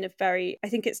obviously kind of very, I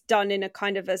think it's done in a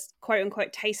kind of as quote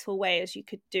unquote tasteful way as you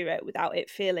could do it without it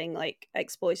feeling like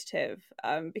exploitative.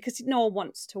 Because no one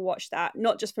wants to watch that,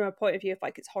 not just from a point of view of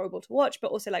like it's horrible to watch,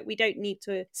 but also like we don't need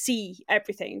to see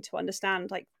everything to understand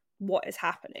like what is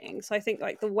happening. So I think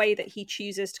like the way that he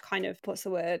chooses to kind of, what's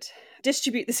the word,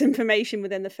 distribute this information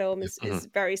within the film is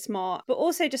very smart, but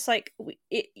also just like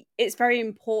it's very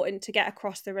important to get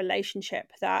across the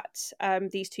relationship that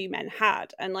these two men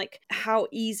had, and like how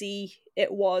easy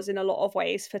it was in a lot of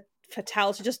ways for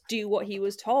Tel to just do what he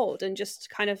was told and just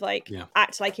kind of like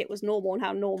act like it was normal, and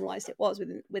how normalized it was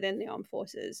within the armed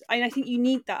forces. I think you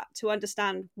need that to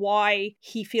understand why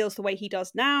he feels the way he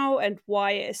does now, and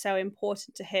why it is so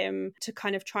important to him to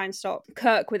kind of try and stop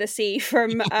Kirk with a C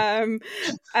from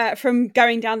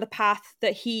going down the path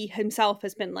that he himself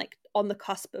has been like on the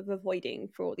cusp of avoiding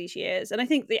for all these years. And I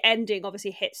think the ending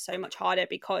obviously hits so much harder,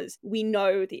 because we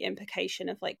know the implication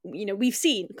of like, you know, we've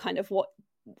seen kind of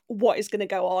what is going to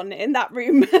go on in that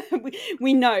room.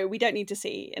 we know, we don't need to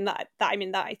see. And that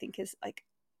I think is like,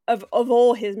 of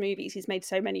all his movies, he's made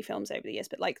so many films over the years,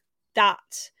 but like that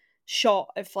shot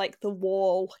of like the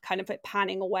wall kind of like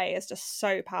panning away is just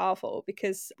so powerful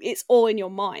because it's all in your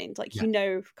mind. Like, you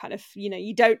know, kind of, you know,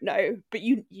 you don't know, but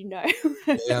you know.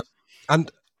 Yeah.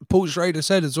 And Paul Schrader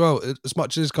said as well, as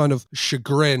much as kind of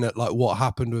chagrin at like what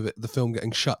happened with it, the film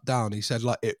getting shut down, he said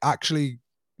like it actually,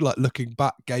 like looking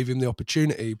back, gave him the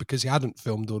opportunity because he hadn't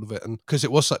filmed all of it, and because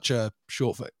it was such a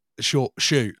short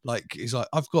shoot, like he's like,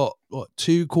 I've got what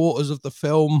 2/4 of the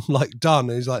film like done,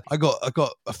 and he's like, I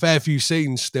got a fair few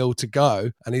scenes still to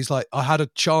go, and he's like, I had a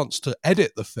chance to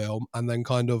edit the film and then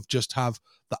kind of just have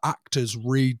the actors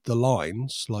read the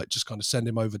lines, like just kind of send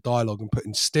him over dialogue and put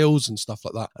in stills and stuff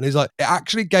like that, and he's like, it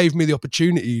actually gave me the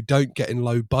opportunity you don't get in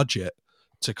low budget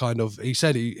to kind of, he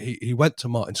said he went to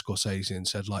Martin Scorsese and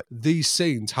said like, these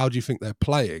scenes, how do you think they're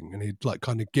playing? And he'd like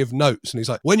kind of give notes, and he's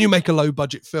like, when you make a low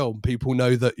budget film, people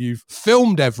know that you've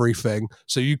filmed everything,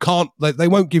 so you can't, they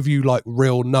won't give you like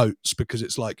real notes because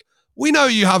it's like, we know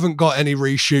you haven't got any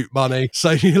reshoot money,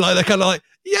 so you like, they're kind of like,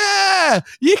 yeah,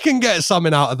 you can get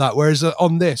something out of that. Whereas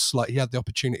on this, like, he had the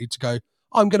opportunity to go,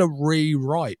 I'm going to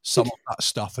rewrite some of that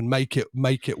stuff and make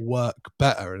it work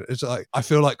better. And it's like, I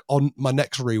feel like on my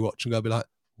next rewatch, I'm going to be like,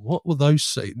 what were those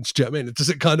scenes? Do you know what I mean? Does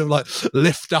it kind of like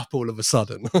lift up all of a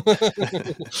sudden?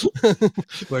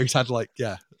 Where he's had like,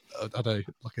 I don't know,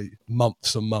 like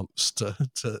months and months to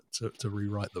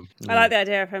rewrite them. I like the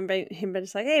idea of him being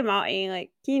just like, hey Marty,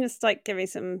 like, can you just like give me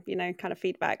some, you know, kind of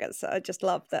feedback? I just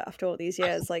love that after all these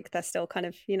years, like they're still kind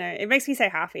of, you know, it makes me so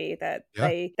happy that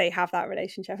they have that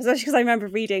relationship. Especially because I remember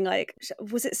reading, like,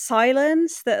 was it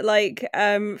Silence that like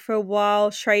for a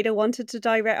while Schrader wanted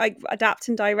to adapt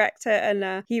and direct it,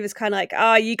 and he was kind of like,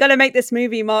 you got to make this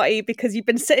movie, Marty, because you've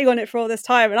been sitting on it for all this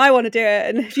time, and I want to do it,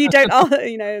 and if you don't,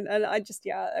 you know, and I just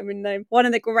I mean, one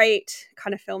of the great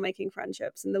kind of filmmaking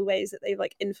friendships and the ways that they've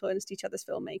like influenced each other's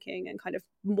filmmaking and kind of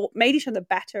made each other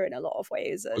better in a lot of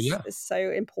ways is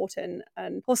so important.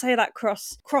 And also that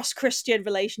cross Christian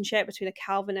relationship between a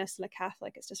Calvinist and a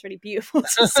Catholic, it's just really beautiful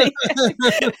to see.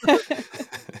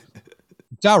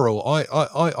 Daryl,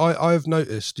 I've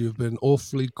noticed you've been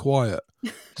awfully quiet.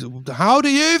 How do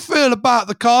you feel about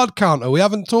the card counter? We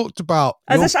haven't talked about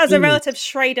as a relative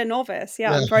Schrader novice.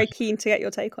 Yeah, I'm very keen to get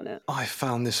your take on it. I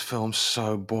found this film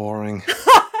so boring.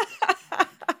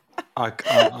 I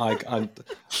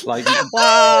like,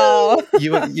 wow.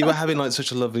 You were having like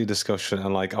such a lovely discussion,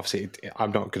 and like obviously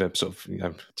I'm not going to sort of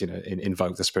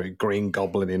invoke the spirit Green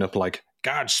Goblining up like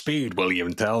Godspeed,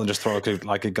 William Tell, and just throw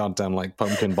like a goddamn like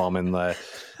pumpkin bomb in there.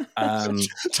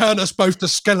 Turn us both to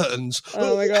skeletons.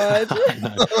 Oh my god!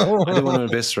 I don't want to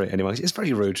eviscerate anyone. It's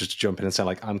very rude just to jump in and say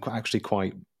like, I'm actually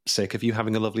quite sick of you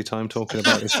having a lovely time talking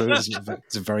about this.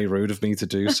 It's very rude of me to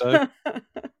do so.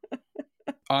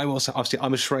 I will say, obviously,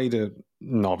 I'm a Schrader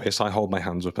novice. I hold my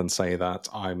hands up and say that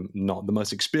I'm not the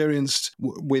most experienced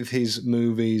with his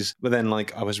movies. But then,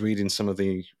 like, I was reading some of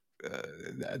the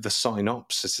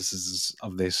synopsis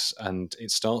of this, and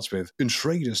it starts with in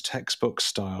Schrader's textbook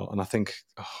style, and I think,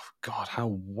 oh god,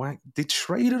 how whack did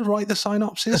Schrader write the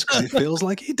synopsis? Because it feels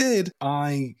like he did.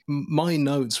 My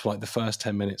notes for like the first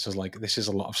 10 minutes was like, this is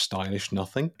a lot of stylish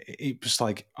nothing. It was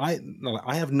like, I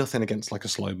have nothing against like a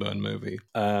slow burn movie,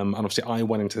 and obviously I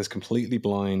went into this completely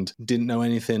blind, didn't know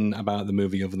anything about the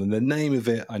movie other than the name of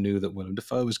it. I knew that Willem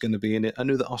Dafoe was going to be in it, I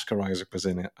knew that Oscar Isaac was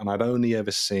in it, and I'd only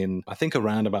ever seen, I think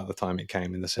around about the time it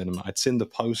came in the cinema, I'd seen the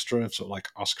poster of sort of like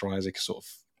Oscar Isaac sort of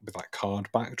with like card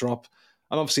backdrop,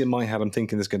 and obviously in my head I'm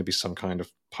thinking there's going to be some kind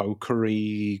of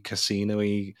pokery,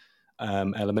 casino-y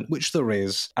element, which there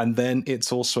is, and then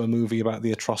it's also a movie about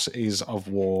the atrocities of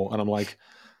war, and I'm like,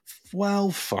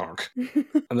 well, fuck.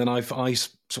 And then I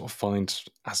sort of find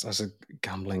as a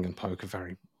gambling and poker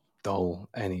very dull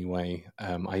anyway.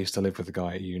 I used to live with a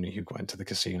guy at uni who went to the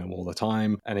casino all the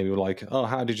time, and he was like, oh,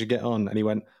 how did you get on? And he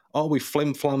went, oh, we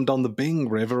flim-flammed on the Bing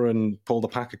River and pulled a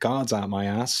pack of cards out my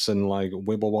ass and like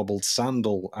wibble-wobbled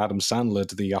Adam Sandler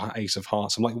to the Ace of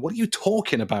Hearts. I'm like, what are you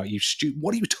talking about, you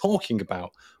what are you talking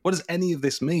about? What does any of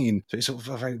this mean? So it's sort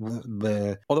of very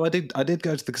bleh. Although I did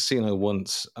go to the casino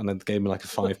once, and it gave me like a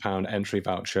 £5 entry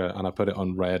voucher, and I put it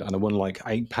on red, and I won like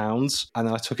 £8, and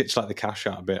then I took it to like the cash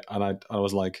out a bit, and I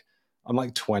was like, I'm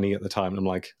like 20 at the time, and I'm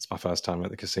like, it's my first time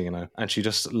at the casino, and she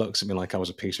just looks at me like I was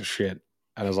a piece of shit.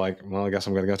 And I was like, well, I guess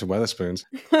I'm going to go to Wetherspoons.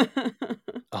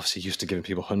 Obviously used to giving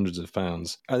people hundreds of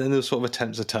pounds. And then there was sort of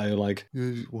attempts to tell you, like,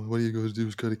 what do you guys do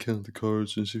is kind of count the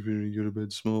cards and see if you're a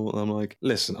bit small. And I'm like,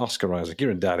 listen, Oscar Isaac,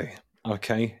 you're a daddy,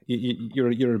 okay?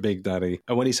 You're a big daddy.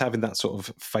 And when he's having that sort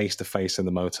of face-to-face in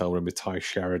the motel room with Ty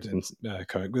Sheridan,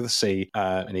 Kirk with a C,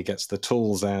 and he gets the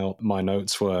tools out, my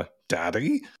notes were,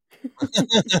 daddy?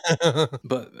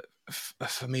 But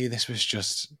for me, this was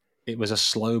just it was a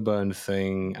slow burn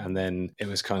thing, and then it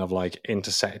was kind of like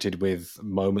intersected with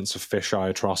moments of fisheye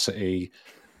atrocity.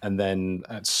 And then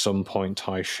at some point,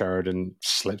 Ty Sheridan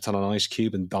slipped on an ice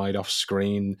cube and died off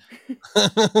screen.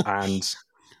 And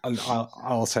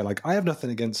I'll say, like, I have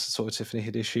nothing against sort of Tiffany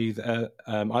Haddish.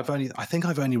 I think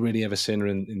I've only really ever seen her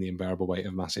in The Unbearable Weight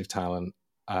of Massive Talent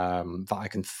that I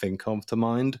can think of to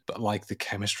mind. But like the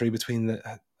chemistry between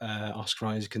the Oscar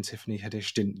Isaac and Tiffany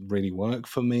Haddish didn't really work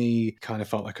for me. Kind of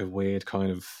felt like a weird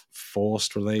kind of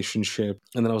forced relationship.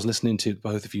 And then I was listening to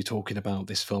both of you talking about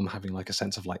this film having like a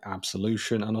sense of like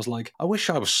absolution, and I was like, I wish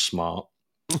I was smart.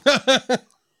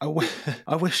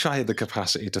 I wish I had the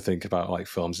capacity to think about like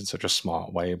films in such a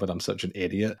smart way, but I'm such an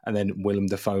idiot. And then Willem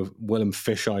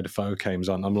Fisheye Dafoe came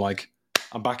on. I'm like,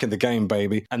 I'm back in the game,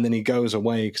 baby. And then he goes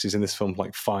away because he's in this film for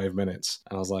like 5 minutes.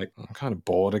 And I was like, I'm kind of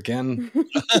bored again.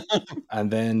 And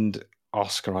then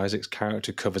Oscar Isaac's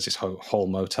character covers his whole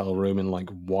motel room in like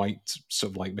white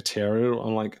sort of like material.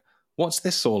 I'm like, what's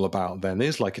this all about then?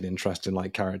 There's like an interesting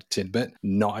like character tidbit,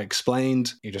 not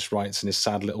explained. He just writes in his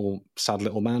sad little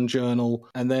man journal.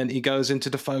 And then he goes into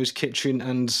Defoe's kitchen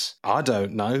and I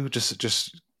don't know,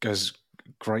 just goes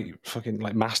great fucking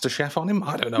like Master Chef on him.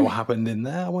 I don't know what happened in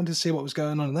there. I wanted to see what was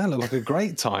going on in there. It looked like a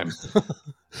great time.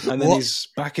 And then he's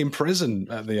back in prison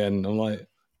at the end. I'm like,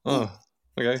 oh,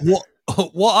 okay.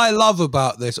 What I love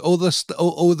about this, all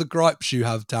the gripes you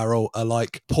have, Daryl, are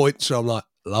like points where I'm like,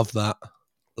 love that.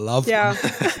 Love. Yeah.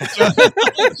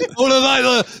 All of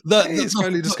like It's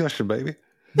friendly discussion, baby.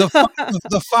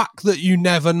 The fact that you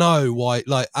never know why,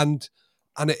 like,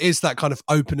 and it is that kind of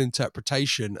open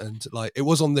interpretation, and like it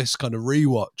was on this kind of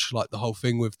rewatch, like the whole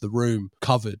thing with the room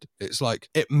covered. It's like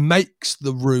it makes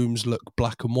the rooms look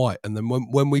black and white, and then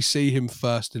when we see him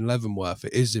first in Leavenworth,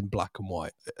 it is in black and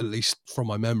white. At least from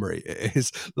my memory, it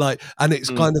is like, and it's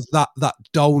kind of that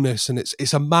dullness, and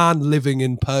it's a man living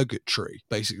in purgatory,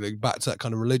 basically. Back to that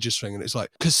kind of religious thing, and it's like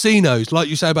casinos, like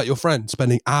you say about your friend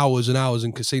spending hours and hours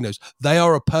in casinos. They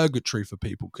are a purgatory for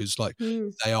people because like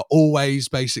they are always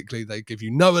basically they give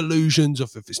you no illusions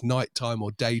of if it's nighttime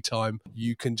or daytime.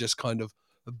 You can just kind of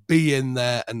be in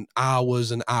there and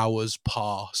hours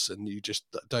pass and you just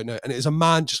don't know. And it's a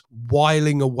man just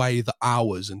whiling away the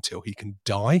hours until he can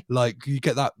die. Like you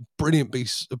get that brilliant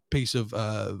piece of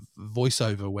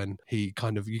voiceover when he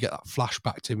kind of, you get that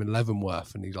flashback to him in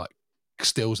Leavenworth and he like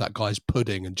steals that guy's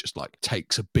pudding and just like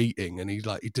takes a beating, and he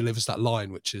delivers that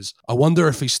line which is, I wonder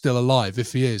if he's still alive.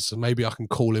 If he is, maybe I can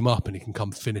call him up and he can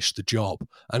come finish the job.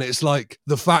 And it's like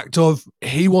the fact of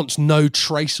he wants no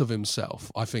trace of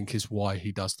himself, I think, is why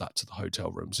he does that to the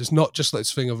hotel rooms. It's not just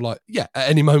this thing of like, yeah, at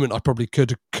any moment I probably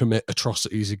could commit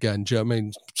atrocities again. Do you know what I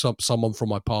mean? Someone from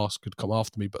my past could come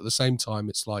after me, but at the same time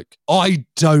it's like I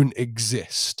don't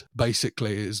exist,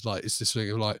 basically. It's like, it's this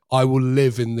thing of like, I will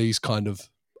live in these kind of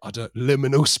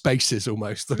liminal spaces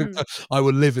almost. I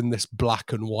will live in this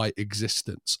black and white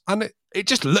existence, and it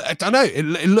just I don't know, it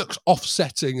looks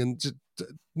offsetting and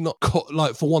not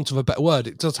like, for want of a better word,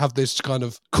 it does have this kind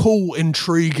of cool,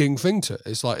 intriguing thing to it.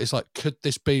 It's like could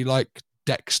this be like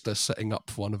Dexter setting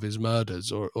up for one of his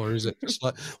murders, or is it just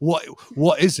like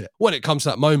what is it? When it comes to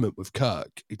that moment with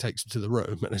Kirk, he takes him to the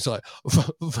room and it's like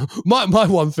my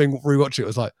one thing rewatching it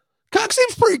was like, Kirk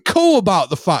seems pretty cool about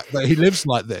the fact that he lives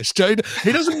like this.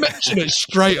 He doesn't mention it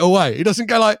straight away. He doesn't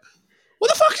go like,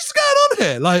 what the fuck is going on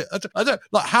here? Like, I don't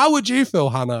like, how would you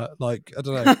feel, Hannah? Like, I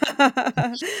don't know.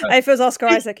 If it was Oscar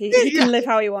Isaac, he can live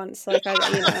how he wants. Like,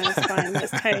 it's fine.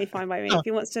 It's totally fine by me. If he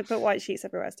wants to put white sheets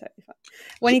everywhere, it's totally fine.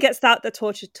 When he gets the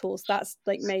torture tools, that's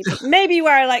like maybe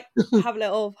where I like have a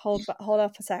little hold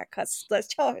up a sec. Let's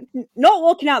chill. Not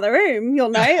walking out the room, you'll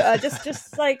know.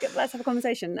 Just like, let's have a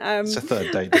conversation. It's a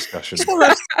third date discussion. Is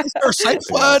there a safe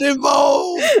word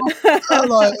involved?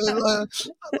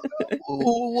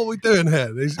 What are we doing here?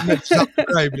 He's up the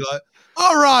grave, be like,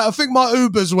 all right, I think my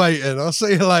Uber's waiting. I'll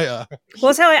see you later.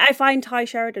 Well, so I find Ty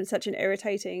Sheridan such an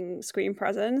irritating screen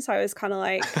presence. I was kind of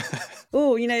like,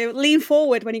 oh, lean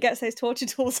forward when he gets those torture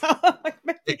tools out.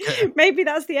 maybe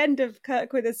that's the end of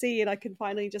Kirk with a C, and I can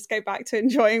finally just go back to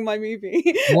enjoying my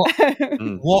movie.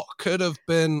 What could have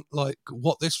been, like,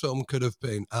 what this film could have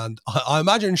been, and I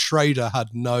imagine Schrader had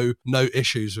no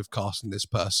issues with casting this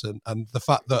person, and the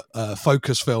fact that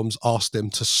Focus Films asked him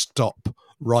to stop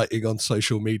writing on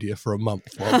social media for a month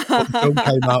while the film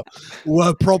came out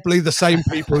were probably the same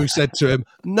people who said to him,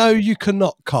 no, you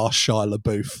cannot cast Shia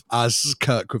LaBeouf as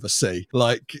Kirk with a C.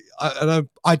 Like,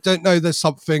 I don't know, there's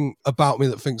something about me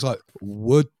that thinks like,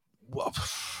 would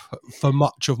for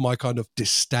much of my kind of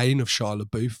disdain of Shia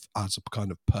LaBeouf as a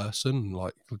kind of person,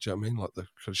 like, do you know what I mean? Like the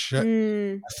shit.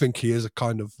 I think he is a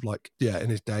kind of like, in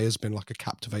his day has been like a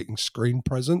captivating screen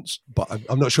presence, but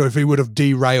I'm not sure if he would have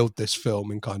derailed this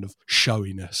film in kind of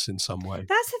showiness in some way.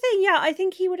 That's the thing, yeah. I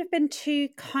think he would have been too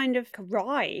kind of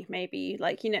wry, maybe.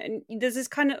 Like, there's this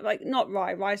kind of like, not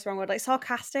wry is the wrong word, like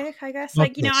sarcastic, I guess.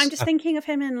 Like, I'm just thinking of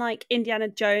him in like Indiana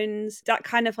Jones, that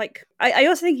kind of like, I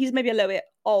also think he's maybe a little bit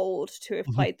old to have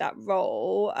played that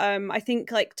role. I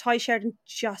think like Ty Sheridan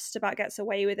just about gets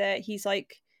away with it. He's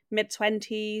like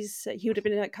mid-20s. He would have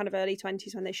been in like kind of early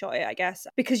 20s when they shot it, I guess,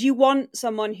 because you want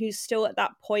someone who's still at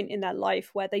that point in their life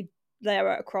where they're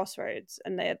at a crossroads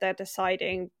and they're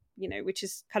deciding, which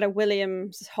is kind of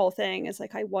William's whole thing, is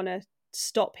like, I want to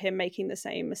stop him making the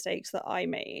same mistakes that I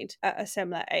made at a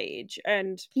similar age.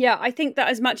 And yeah, I think that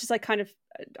as much as I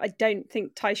don't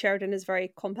think Ty Sheridan is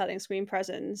very compelling screen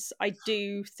presence, I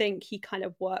do think he kind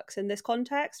of works in this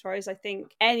context, whereas I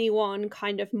think anyone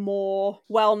kind of more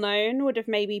well-known would have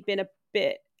maybe been a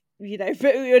bit, but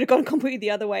it would have gone completely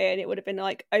the other way and it would have been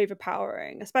like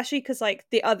overpowering, especially because like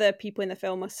the other people in the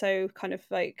film are so kind of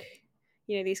like,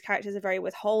 these characters are very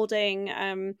withholding,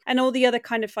 and all the other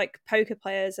kind of like poker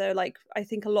players are like, I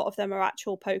think a lot of them are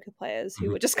actual poker players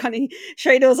who were just kind of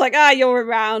showing us like, you're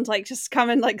around, like just come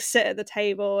and like sit at the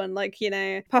table and like,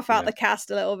 puff out the cast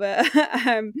a little bit.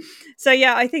 So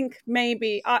yeah, I think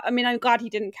maybe I mean, I'm glad he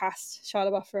didn't cast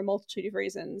Shia LaBeouf for a multitude of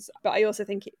reasons, but I also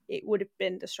think it would have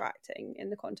been distracting in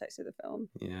the context of the film.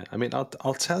 Yeah, I mean, I'll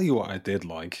tell you what I did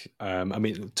like. I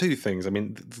mean, two things. I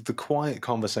mean, the quiet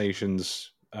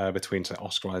conversations between, say,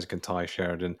 Oscar Isaac and Ty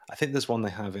Sheridan. I think there's one they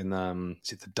have in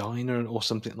is it the diner or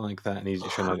something like that, and he's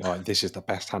showing like, this is the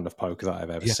best hand of poker that I've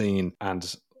ever seen.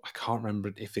 And I can't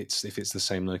remember if it's the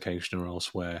same location or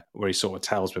elsewhere, where he sort of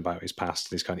tells me about his past,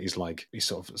 and he's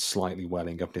sort of slightly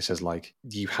welling up, and he says like,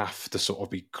 you have to sort of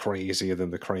be crazier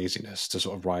than the craziness to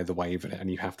sort of ride the wave in it,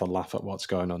 and you have to laugh at what's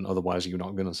going on, otherwise you're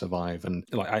not going to survive. And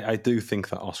like, I do think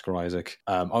that Oscar Isaac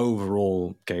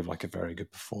overall gave like a very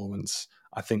good performance.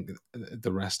 I think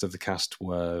the rest of the cast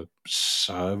were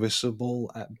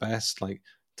serviceable at best. Like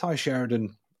Ty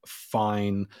Sheridan,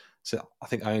 fine. So I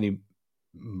think I only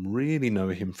really know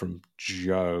him from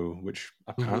Joe, which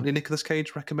apparently Nicolas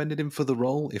Cage recommended him for the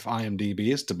role, if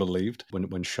IMDb is to be believed, when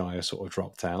Shia sort of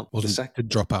dropped out. Well, the second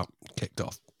drop out, kicked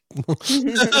off.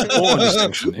 Important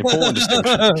distinction.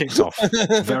 Kicked off.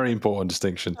 Very important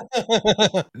distinction.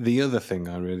 The other thing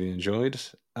I really enjoyed,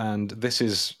 and this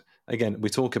is, again, we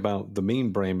talk about the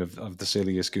meme brain of the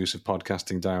silliest goose of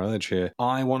podcasting, Darryl Edge here.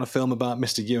 I want a film about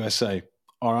Mr. USA.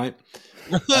 All right.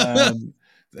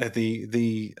 Is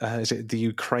it the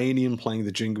Ukrainian playing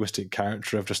the jingoistic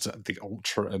character of just the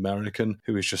ultra American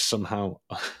who is just somehow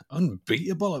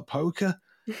unbeatable at poker?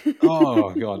 Oh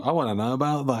God, I want to know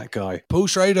about that guy. Paul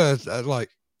Schrader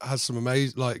has some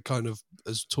amazing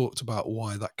has talked about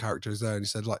why that character is there, and he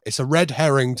said like, it's a red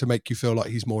herring to make you feel like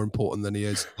he's more important than he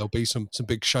is. There'll be some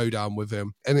big showdown with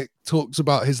him, and it talks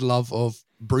about his love of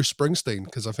Bruce Springsteen,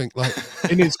 because I think like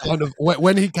in his kind of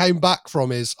when he came back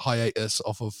from his hiatus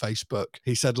off of Facebook,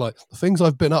 he said like, the things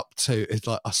I've been up to is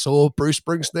like, I saw Bruce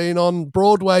Springsteen on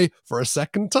Broadway for a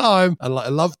second time and like I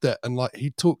loved it. And like he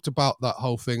talked about that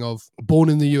whole thing of Born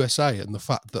in the USA and the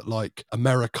fact that like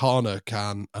Americana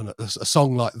can, and a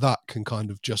song like that can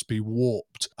kind of just be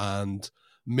warped, and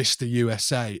Mr.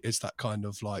 USA is that kind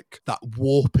of like that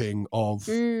warping of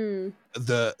the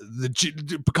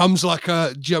becomes like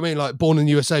a, do you know what I mean? Like Born in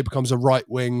the USA becomes a right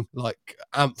wing like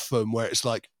anthem where it's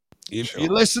like, if you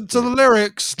listen to the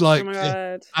lyrics, like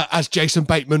as Jason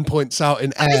Bateman points out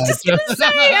in Air. I was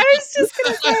just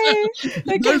gonna say,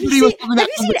 like, nobody was having that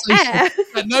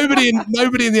conversation.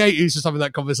 Nobody in the 80s was having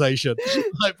that conversation.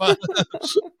 Like,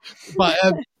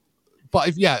 but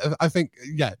I think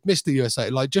Mr. USA,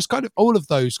 like just kind of all of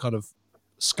those kind of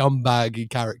scumbaggy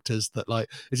characters that like,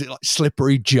 is it like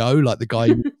Slippery Joe, like the guy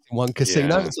in one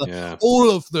casino? It's like, all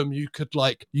of them, you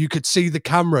could see the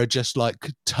camera just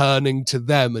like turning to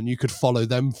them, and you could follow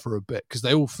them for a bit, because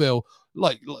they all feel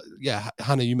like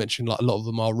Hannah, you mentioned like a lot of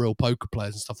them are real poker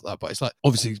players and stuff like that, but it's like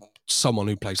obviously someone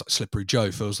who plays like Slippery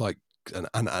Joe feels like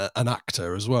an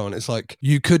actor as well, and it's like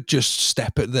you could just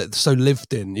step at that, so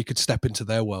lived in, you could step into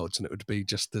their worlds and it would be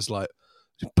just as like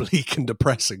bleak and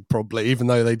depressing, probably, even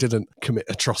though they didn't commit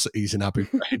atrocities in Abu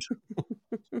Ghraib.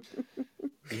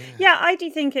 Yeah, I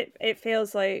do think it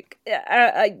feels like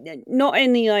not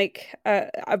only like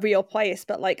a real place,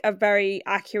 but like a very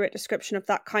accurate description of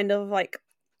that kind of like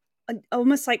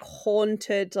almost like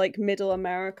haunted like middle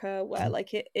America, where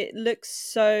like it looks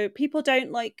so, people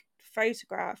don't like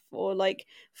photograph or like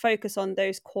focus on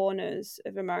those corners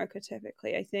of America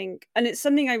typically, I think. And it's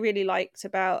something I really liked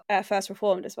about First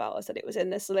Reformed as well, is that it was in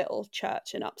this little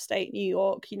church in upstate New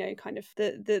York, you know, kind of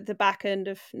the back end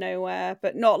of nowhere,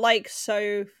 but not like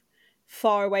so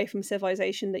far away from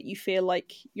civilization that you feel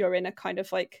like you're in a kind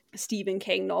of like Stephen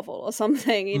King novel or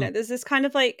something. You know, there's this kind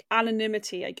of like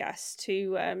anonymity, I guess,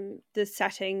 to the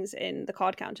settings in The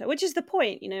Card Counter, which is the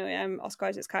point. You know, Oscar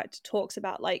Isaac's character talks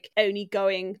about like only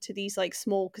going to these like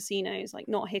small casinos, like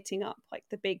not hitting up like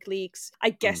the big leagues,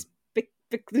 I guess,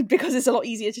 because it's a lot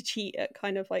easier to cheat at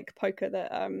kind of like poker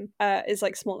that is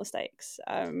like smaller stakes.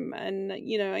 And,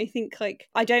 you know, I think like,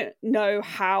 I don't know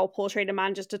how Paul Schrader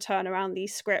manages to turn around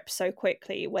these scripts so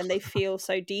quickly when they feel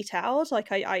so detailed. Like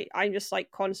I'm just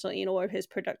like constantly in awe of his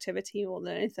productivity more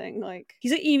than anything. Like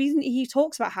he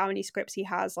talks about how many scripts he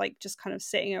has like just kind of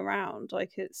sitting around.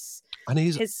 Like it's, and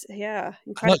he's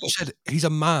incredible. Like you said, he's a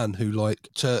man who like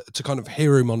to kind of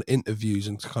hear him on interviews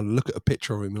and to kind of look at a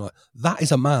picture of him like, that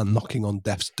is a man knocking on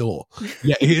death's door.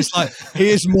 Yeah, he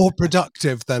is more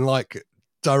productive than like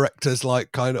directors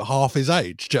like kind of half his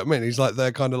age. Do you know what I mean? He's like,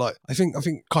 they're kind of like, I think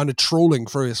kind of trawling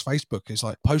through his Facebook. He's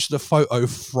like posted a photo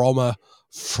from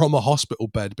a hospital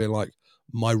bed being like,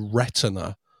 my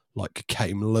retina like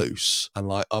came loose and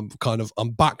like I'm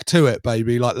back to it,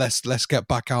 baby. Like let's get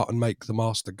back out and make the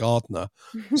Master Gardener.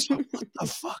 It's like, what the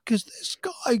fuck is this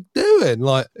guy doing?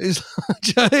 Like, is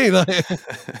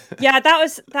yeah, that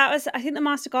was. I think the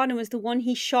Master Gardener was the one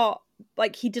he shot.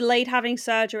 Like he delayed having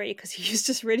surgery because he was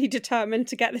just really determined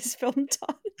to get this film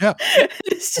done. Yeah,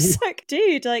 it's just like,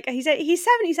 dude, like he's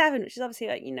 77, which is obviously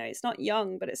like, you know, it's not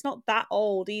young, but it's not that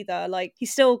old either. Like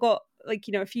he's still got like,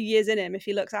 you know, a few years in him if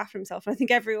he looks after himself. And I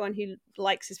think everyone who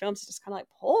likes his films is just kind of like,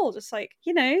 Paul, just like,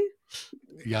 you know,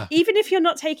 yeah, even if you're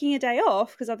not taking a day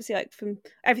off, because obviously like from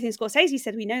everything Scorsese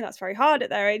said, we know that's very hard at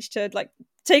their age to like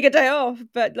take a day off,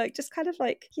 but like just kind of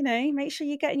like, you know, make sure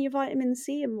you're getting your vitamin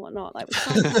C and whatnot. Like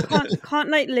we can't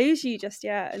like lose you just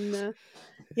yet. And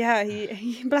yeah,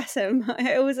 he bless him.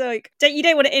 It was like, you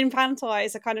don't want to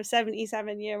infantilize a kind of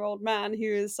 77-year-old man who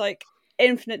is like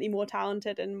infinitely more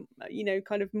talented and, you know,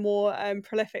 kind of more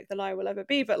prolific than I will ever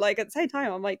be. But like at the same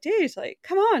time, I'm like, dude, like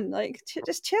come on, like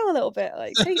just chill a little bit,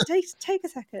 like take a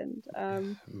second.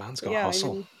 Man's got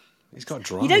hustle. I mean, he's got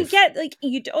drive. You don't get like,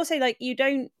 you also like, you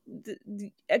don't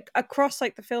across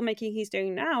like the filmmaking he's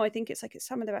doing now. I think it's like it's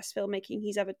some of the best filmmaking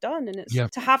he's ever done, and it's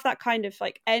to have that kind of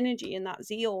like energy and that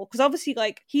zeal, because obviously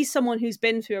like he's someone who's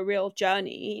been through a real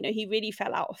journey. You know, he really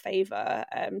fell out of favor.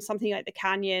 Something like The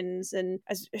Canyons and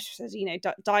as you know,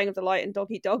 Dying of the Light and Dog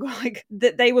Eat Dog, like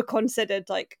that they were considered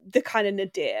like the kind of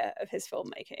nadir of his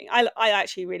filmmaking. I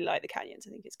actually really like The Canyons.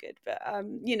 I think it's good, but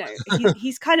you know,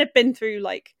 he's kind of been through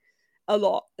like a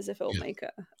lot as a filmmaker,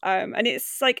 and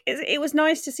it's like it was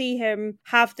nice to see him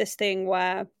have this thing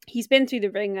where he's been through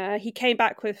the ringer. He came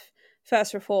back with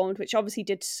First Reformed, which obviously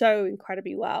did so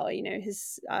incredibly well. You know,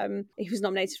 his he was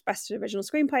nominated for Best Original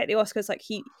Screenplay at the Oscars. Like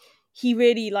he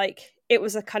really like, it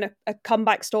was a kind of a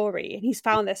comeback story, and he's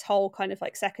found this whole kind of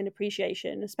like second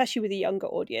appreciation, especially with a younger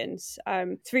audience,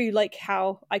 through like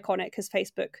how iconic his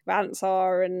Facebook rants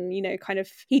are, and you know, kind of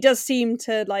he does seem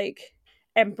to like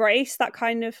embrace that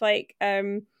kind of like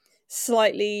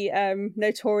slightly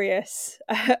notorious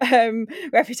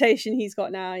reputation he's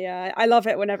got now. Yeah, I love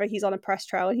it whenever he's on a press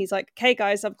trail and he's like, okay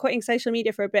guys, I'm quitting social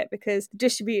media for a bit because the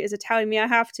distributors are telling me I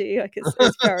have to. Like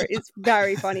it's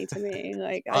very funny to me.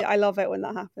 Like I love it when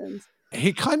that happens.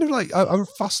 He kind of like, I'm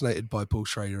fascinated by Paul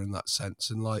Schrader in that sense,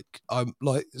 and like I'm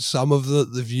like some of the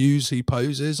views he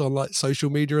poses on like social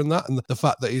media and that, and the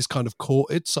fact that he's kind of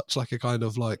courted such like a kind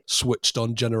of like switched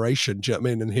on generation. Do you know what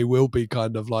I mean? And he will be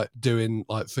kind of like doing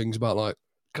like things about like,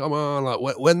 come on,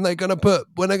 like when they're gonna put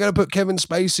Kevin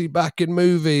Spacey back in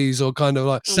movies, or kind of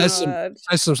like says some.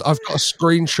 I've got a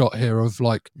screenshot here of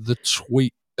like the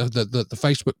tweet. The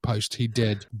Facebook post he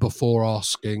did before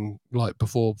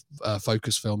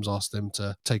Focus Films asked him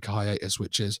to take a hiatus,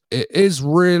 which is, it is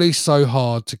really so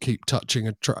hard to keep touching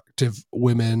attractive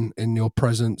women in your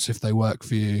presence if they work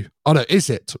for you. Oh no, is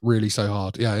it really so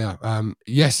hard? Yeah.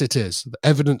 Yes, it is. The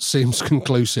evidence seems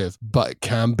conclusive, but it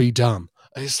can be done.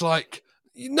 It's like,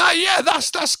 no, yeah,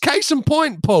 that's case in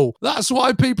point, Paul. That's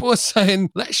why people are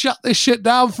saying, let's shut this shit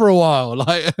down for a while.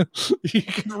 Like, you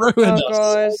can ruin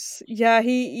us. Gosh.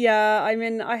 Yeah, I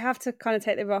mean, I have to kind of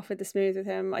take the rough with the smooth with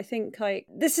him. I think like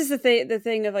this is the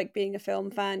thing of like being a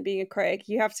film fan, being a critic.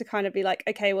 You have to kind of be like,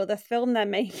 okay, well, the film they're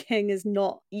making is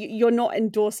not, you're not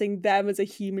endorsing them as a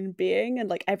human being and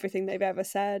like everything they've ever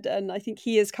said. And I think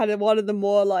he is kind of one of the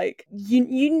more like,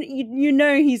 you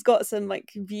know, he's got some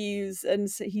like views, and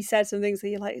so he said some things that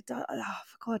you're like, oh,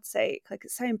 for God's sake, like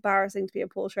it's so embarrassing to be a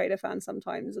Paul Schrader fan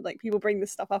sometimes, and like people bring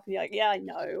this stuff up and you're like, yeah, I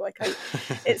know, like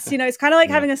it's, you know, it's kind of like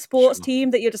having a sports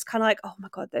team that you're just kind of like, oh my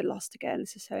God, they lost again,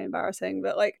 this is so embarrassing.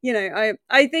 But like, you know,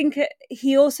 I think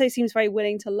he also seems very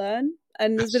willing to learn.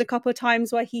 And there's been a couple of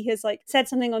times where he has like said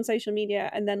something on social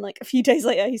media, and then like a few days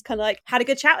later, he's kind of like had a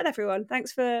good chat with everyone.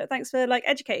 Thanks for like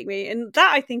educating me. And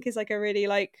that I think is like a really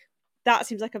like, that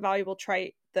seems like a valuable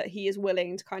trait, that he is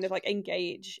willing to kind of like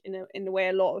engage in the way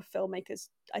a lot of filmmakers,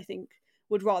 I think,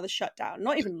 would rather shut down.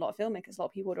 Not even a lot of filmmakers, a lot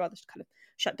of people would rather just kind of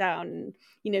shut down and,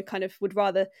 you know, kind of would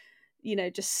rather, you know,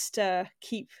 just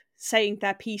keep saying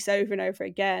their piece over and over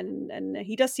again. And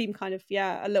he does seem kind of,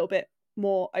 a little bit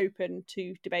more open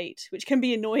to debate, which can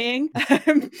be annoying,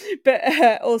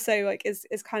 but also like is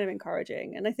kind of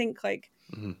encouraging. And I think like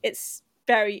it's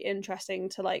very interesting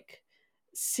to like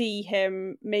see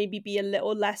him maybe be a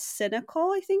little less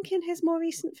cynical, I think, in his more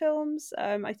recent films.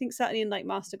 I think certainly in like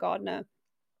Master Gardener,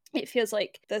 it feels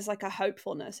like there's like a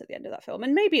hopefulness at the end of that film,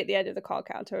 and maybe at the end of The Card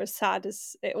Counter, as sad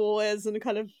as it all is and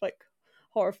kind of like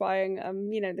horrifying,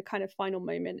 you know, the kind of final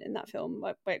moment in that film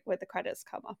where the credits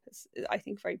come up is, I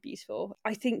think, very beautiful.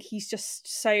 I think he's just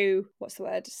so,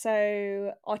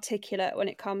 so articulate when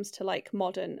it comes to like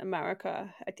modern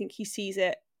America. I think he sees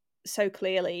it so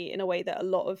clearly in a way that a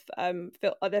lot of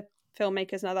other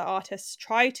filmmakers and other artists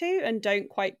try to and don't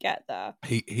quite get there.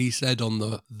 He said on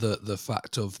the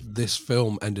fact of this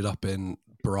film ended up in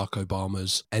Barack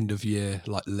Obama's end of year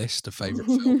like list of favorite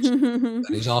films, and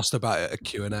he's asked about it at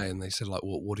Q&A, and they said like,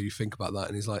 what do you think about that?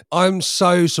 And he's like, I'm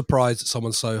so surprised that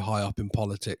someone so high up in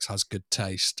politics has good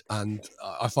taste, and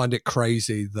I find it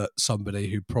crazy that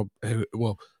somebody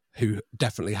who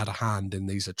definitely had a hand in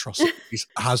these atrocities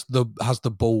has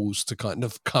the balls to kind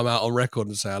of come out on record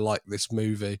and say, I like this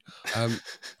movie.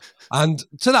 And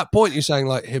to that point, you're saying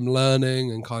like him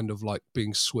learning and kind of like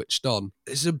being switched on.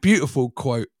 It's a beautiful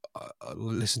quote. I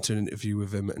listened to an interview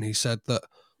with him, and he said that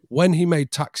when he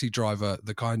made Taxi Driver,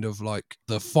 the kind of like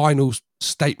the final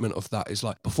statement of that is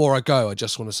like, before I go, I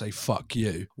just want to say fuck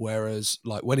you. Whereas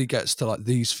like when he gets to like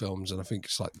these films, and I think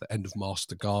it's like the end of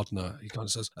Master Gardener, he kind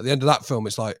of says at the end of that film,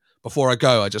 it's like, before I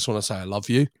go, I just want to say I love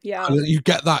you. Yeah. And you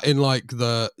get that in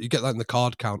the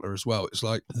Card Counter as well. It's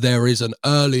like there is an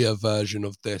earlier version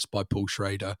of this by Paul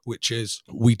Schrader, which is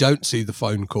we don't see the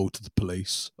phone call to the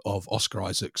police of Oscar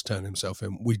Isaacs turning himself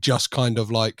in. We just kind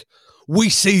of like, we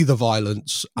see the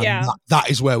violence, and that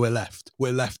is where we're left.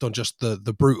 We're left on just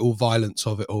the brutal violence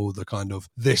of it all, the kind of,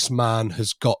 this man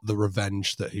has got the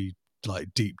revenge that he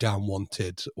like deep down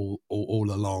wanted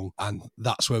all along, and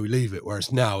that's where we leave it.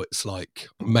 Whereas now it's like,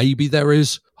 maybe there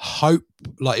is hope.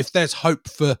 Like if there's hope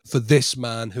for this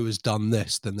man who has done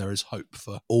this, then there is hope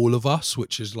for all of us,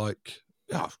 which is like,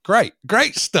 oh, great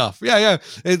stuff. Yeah.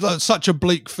 It's like such a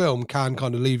bleak film can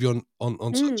kind of leave you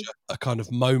on such a kind of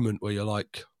moment where you're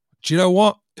like, do you know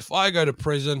what? If I go to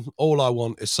prison, all I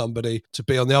want is somebody to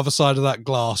be on the other side of that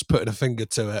glass, putting a finger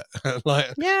to it. Like,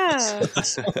 yeah.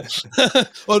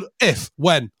 Or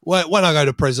when I go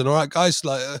to prison, all right, guys.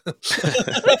 Like,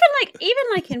 even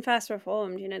like in First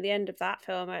Reformed, you know, the end of that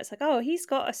film, where it's like, oh, he's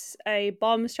got a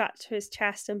bomb strapped to his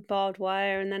chest and barbed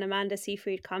wire, and then Amanda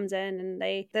Seyfried comes in,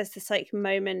 and there's this like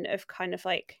moment of kind of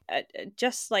like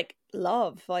just like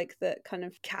love, like that kind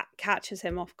of catches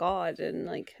him off guard. And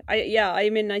like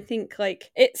I think like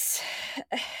it's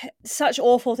such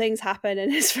awful things happen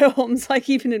in his films, like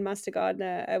even in Master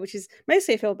Gardener, which is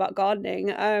mostly a film about gardening,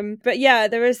 but yeah,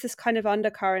 there is this kind of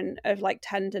undercurrent of like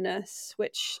tenderness,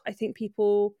 which I think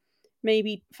people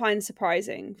maybe find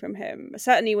surprising from him.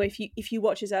 Certainly if you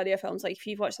watch his earlier films, like if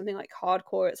you've watched something like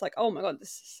Hardcore, it's like, oh my God, this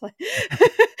is like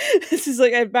this is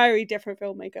like a very different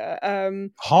filmmaker.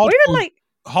 Hardcore, or even like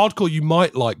Hardcore you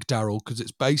might like, Daryl, because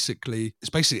it's basically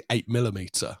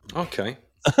 8mm. Okay.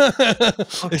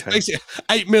 It's basically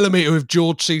 8mm with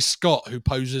George C. Scott, who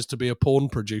poses to be a porn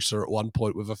producer at one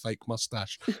point with a fake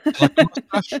mustache. Like a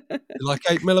mustache? Like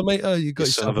 8mm? You got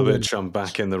son of a bitch, I'm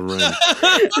back in the room.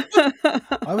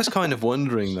 I was kind of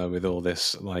wondering though, with all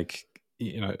this, like,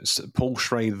 you know, Paul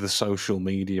Schrader, the social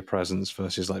media presence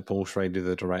versus like Paul Schrader,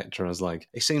 the director, as like,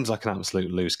 it seems like an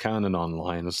absolute loose cannon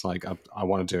online. It's like, I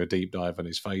want to do a deep dive on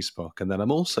his Facebook. And then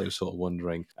I'm also sort of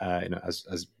wondering, you know,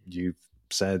 as you've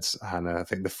said, Hannah, I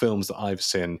think the films that I've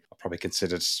seen are probably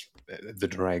considered the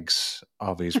dregs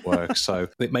of his work. So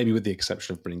maybe with the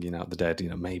exception of Bringing Out the Dead, you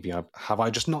know, maybe I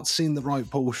just not seen the right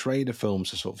Paul Schrader films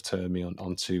to sort of turn me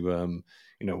onto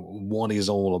you know, what he's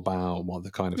all about, what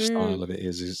the kind of style of it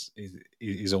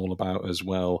is all about as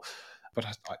well. But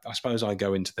I suppose I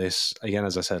go into this again,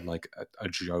 as I said, like a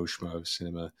Joe Schmo of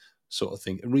cinema sort of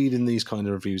thing, reading these kind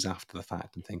of reviews after the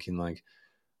fact and thinking like,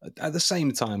 at the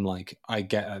same time, like, I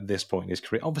get at this point in his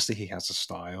career, obviously he has a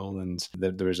style and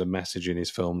there is a message in his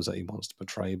films that he wants to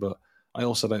portray, but I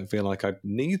also don't feel like I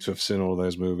need to have seen all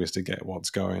those movies to get what's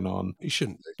going on. You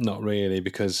shouldn't. Not really,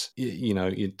 because, you know,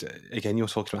 again, you're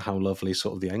talking about how lovely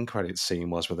sort of the end credits scene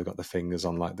was where they got the fingers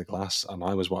on, like, the glass, and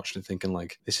I was watching it thinking,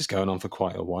 like, this is going on for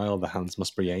quite a while. The hands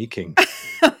must be aching.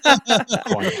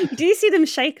 Do you see them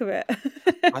shake a bit?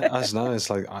 I don't know. It's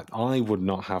like I would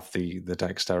not have the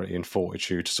dexterity and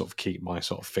fortitude to sort of keep my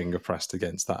sort of finger pressed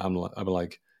against that. I'd be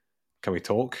like, can we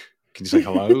talk? Can you say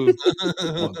hello?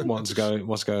 What's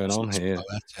going on here?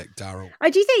 Poetic, Daryl. I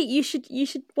do think you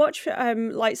should watch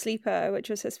Light Sleeper, which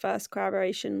was his first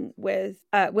collaboration with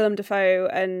Willem Dafoe,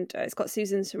 and it's got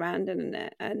Susan Sarandon in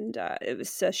it, and it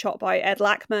was shot by Ed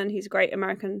Lachman, who's a great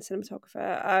American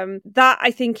cinematographer. That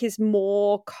I think is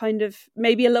more kind of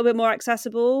maybe a little bit more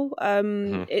accessible.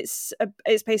 It's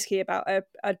basically about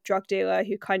a drug dealer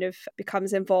who kind of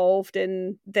becomes involved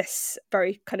in this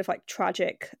very kind of like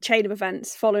tragic chain of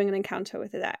events following an encounter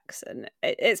with his ex, and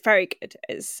it's very good.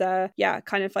 It's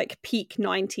kind of like peak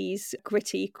 90s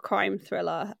gritty crime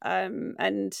thriller,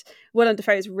 and Willem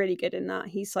Dafoe is really good in that.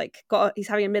 He's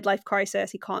having a midlife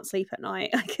crisis, he can't sleep at night,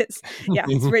 like it's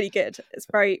really good. It's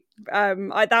very I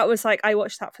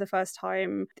watched that for the first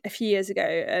time a few years ago,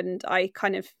 and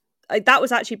that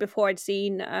was actually before I'd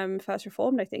seen First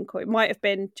Reformed, I think, or it might have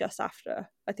been just after,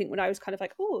 I think, when I was kind of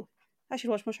like, oh, I should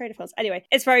watch more Schrader films. Anyway,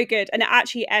 it's very good, and it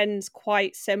actually ends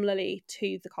quite similarly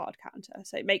to The Card Counter,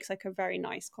 so it makes like a very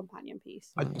nice companion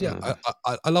piece.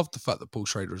 I love the fact that Paul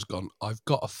Schrader has gone, I've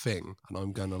got a thing, and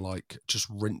I'm going to like just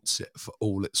rinse it for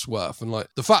all it's worth. And like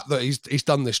the fact that he's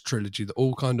done this trilogy that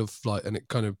all kind of like, and it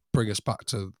kind of bring us back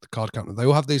to The Card Counter, they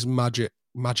all have these magic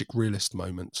realist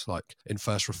moments. Like in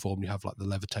First Reform, you have like the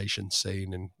levitation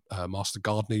scene. In Master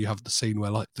Gardener, you have the scene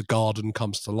where like the garden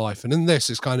comes to life, and in this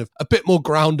it's kind of a bit more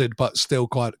grounded but still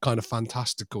quite kind of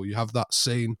fantastical. You have that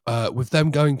scene with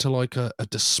them going to like a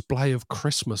display of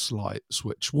Christmas lights,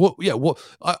 which I'm going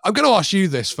to ask you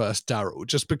this first, Daryl,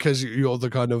 just because you're the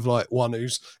kind of like one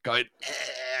who's going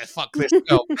fuck this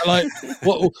film.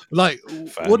 Like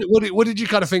what did you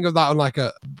kind of think of that on like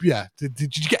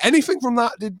did you get anything from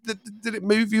that? Did it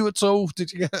move you at all?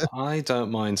 Did you get I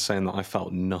don't mind saying that I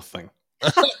felt nothing.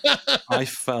 I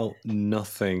felt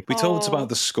nothing. We talked about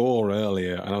the score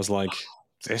earlier, and I was like,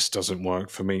 this doesn't work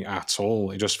for me at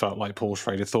all. It just felt like Paul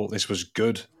Schrader thought this was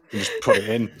good and just put it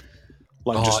in.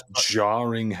 Like just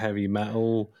jarring heavy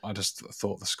metal. I just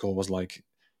thought the score was like,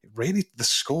 really, the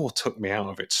score took me out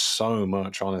of it so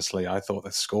much, honestly. I thought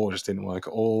the score just didn't work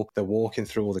at all. They're walking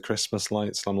through all the Christmas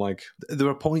lights, and I'm like, there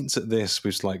are points at this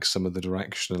with like some of the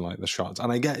direction and like the shots,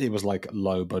 and I get it was like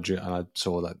low budget, and I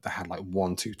saw that they had like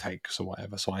 1-2 takes or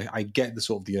whatever, so I get the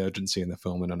sort of the urgency in the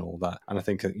filming and all that, and I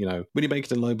think that, you know, when you're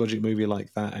making a low budget movie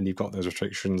like that and you've got those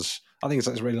restrictions, I think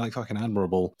it's really like fucking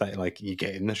admirable that like you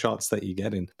get in the shots that you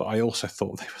get in. But I also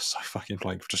thought they were so fucking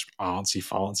like just artsy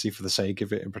fartsy for the sake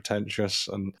of it and pretentious.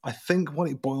 And I think what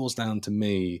it boils down to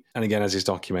me, and again, as is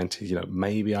documented, you know,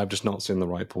 maybe I've just not seen the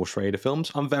right Paul Schrader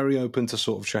films. I'm very open to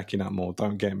sort of checking out more,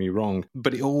 don't get me wrong.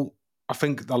 But I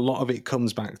think a lot of it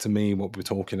comes back to me, what we're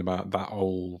talking about, that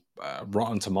whole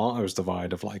Rotten Tomatoes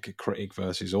divide of like a critic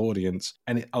versus audience.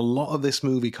 And a lot of this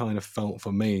movie kind of felt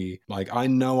for me, like, I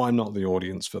know I'm not the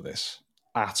audience for this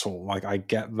at all. Like, I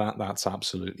get that, that's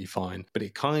absolutely fine. But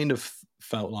it kind of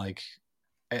felt like,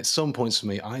 at some points for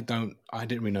me, I didn't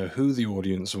really know who the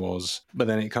audience was, but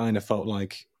then it kind of felt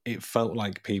like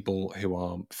people who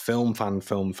are film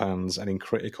fans and in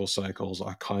critical circles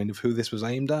are kind of who this was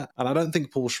aimed at. And I don't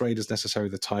think Paul Schrader's necessarily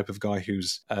the type of guy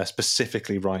who's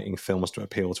specifically writing films to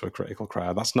appeal to a critical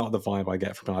crowd. That's not the vibe I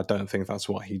get from him. I don't think that's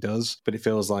what he does. But it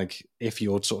feels like if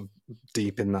you're sort of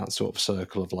deep in that sort of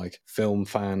circle of like film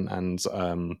fan and,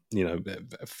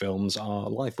 films are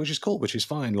life, which is cool, which is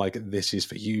fine. Like, this is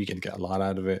for you. You can get a lot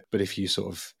out of it. But if you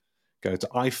sort of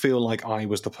I feel like I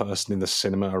was the person in the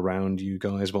cinema around you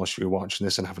guys whilst you were watching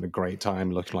this and having a great time,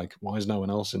 looking like, why is no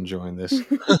one else enjoying this?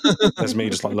 There's me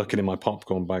just like looking in my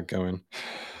popcorn bag going,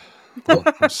 well,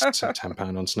 I spent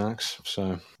 £10 on snacks.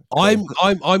 So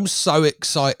I'm so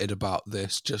excited about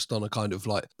this just on a kind of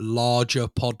like larger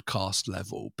podcast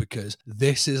level, because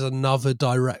this is another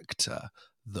director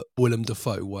that Willem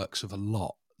Dafoe works with a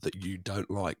lot that you don't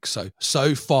like.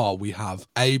 So far we have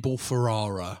Abel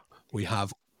Ferrara, we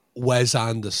have Wes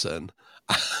Anderson.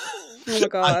 Oh my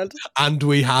God. And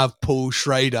we have Paul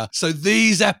Schrader. So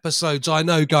these episodes, I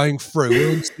know, going through, we're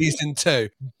in season 2.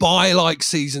 By like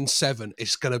season 7,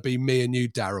 it's going to be me and you,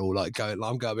 Daryl, like going,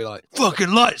 I'm going to be like,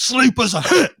 fucking Light Sleeper's a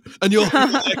hit. And you're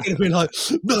going to be like,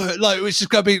 no, like, it's just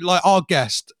going to be like our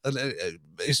guest. And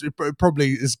it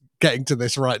probably is getting to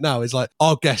this right now. Is like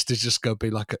our guest is just going to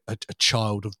be like a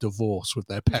child of divorce with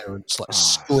their parents like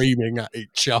screaming at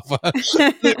each other.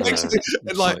 It makes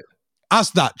me, like,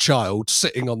 as that child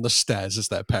sitting on the stairs as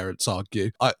their parents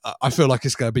argue, I feel like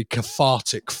it's going to be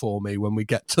cathartic for me when we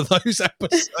get to those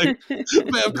episodes. A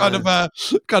bit of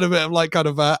kind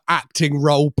of acting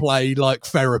role play, like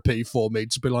therapy for me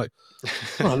to be like,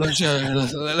 oh,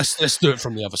 let's do it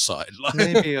from the other side.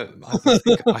 Maybe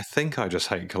I think I just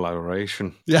hate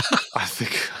collaboration. Yeah, I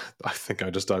think I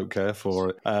just don't care for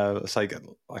it. It's like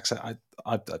I said,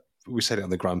 we said it on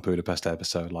the Grand Budapest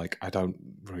episode. Like, I don't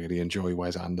really enjoy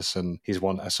Wes Anderson. He's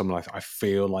someone I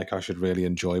feel like I should really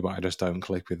enjoy, but I just don't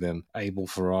click with him. Abel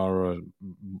Ferrara,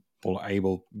 or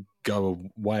Abel, go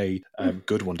away.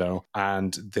 Good one, Daryl.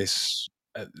 And this,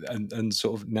 and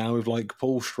sort of now with like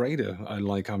Paul Schrader, I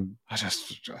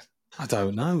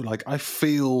don't know. Like, I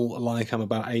feel like I'm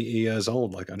about 80 years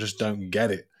old. Like, I just don't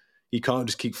get it. You can't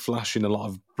just keep flashing a lot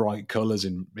of bright colours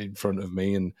in front of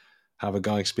me and have a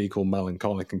guy speak all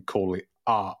melancholic and call it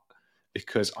art,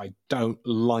 because I don't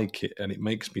like it and it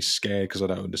makes me scared because I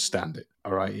don't understand it.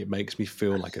 All right, it makes me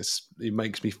feel it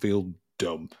makes me feel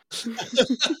dumb.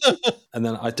 And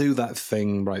then I do that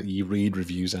thing, right? You read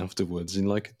reviews afterwards and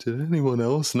like, did anyone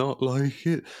else not like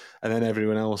it? And then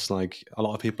everyone else, like a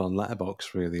lot of people on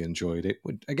Letterboxd, really enjoyed it.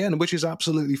 Again, which is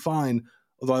absolutely fine.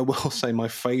 Although I will say my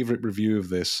favourite review of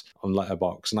this on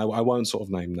Letterboxd, and I won't sort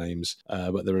of name names,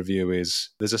 but the review is,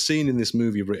 there's a scene in this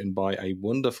movie written by a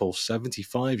wonderful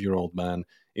 75-year-old man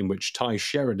in which Ty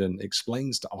Sheridan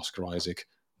explains to Oscar Isaac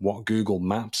what Google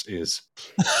Maps is.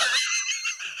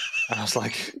 And I was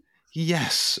like,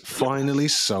 yes, finally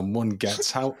someone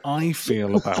gets how I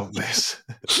feel about this.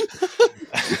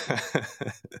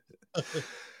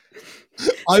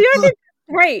 I think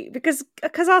great because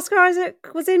Oscar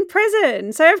Isaac was in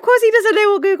prison, so of course he doesn't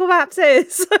know what Google Maps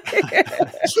is.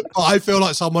 I feel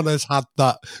like someone has had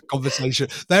that conversation.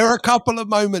 There are a couple of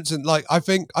moments, and like I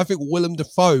think Willem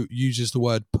Dafoe uses the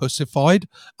word pussified,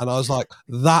 and I was like,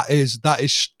 that is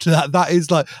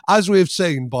like, as we have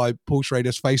seen by Paul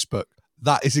Schrader's Facebook,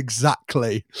 that is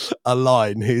exactly a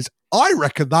line. I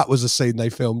reckon that was a scene they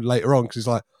filmed later on, because he's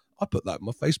like, I put that in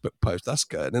my Facebook post. That's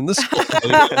good. And the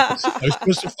those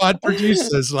pussified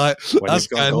producers, like, when that's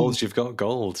you've got gold, you've got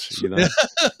gold. You know,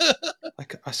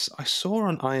 like I saw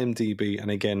on IMDb, and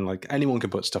again, like anyone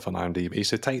can put stuff on IMDb,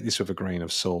 so take this with a grain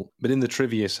of salt. But in the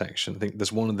trivia section, I think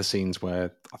there's one of the scenes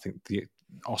where I think the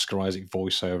Oscar Isaac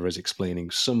voiceover is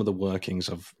explaining some of the workings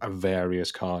of a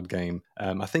various card game.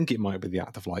 I think it might be the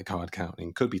Act of Light card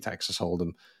counting, could be Texas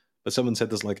Hold'em. But someone said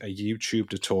there's like a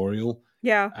YouTube tutorial,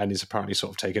 and it's apparently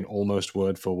sort of taken almost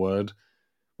word for word,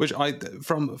 which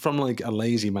from like a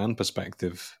lazy man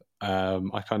perspective,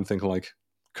 I kind of think like,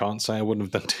 can't say I wouldn't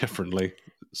have done differently.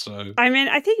 So I mean,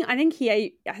 I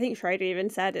think Schrader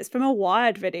even said it's from a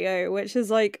Wired video, which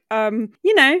is like,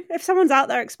 if someone's out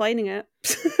there explaining it,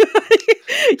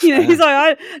 he's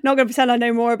like, I'm not going to pretend I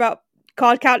know more about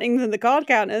card counting than the card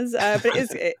counters, but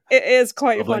it is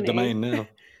quite funny. Domain now.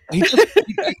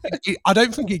 I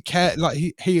don't think he cares. Like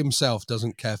he himself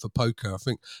doesn't care for poker. I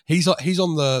think he's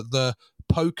on the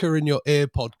Poker in Your Ear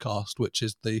podcast, which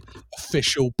is the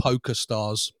official Poker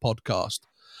Stars podcast,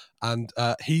 and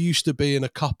he used to be in a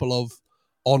couple of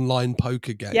online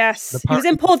poker games. Yes, he was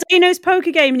in Paul Dano's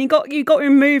poker game, and he got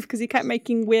removed because he kept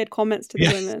making weird comments to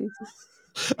the women.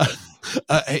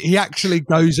 He actually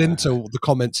goes into the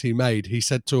comments he made. He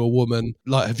said to a woman,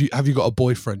 like, have you got a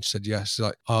boyfriend? She said yes.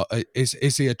 Like,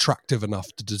 is he attractive enough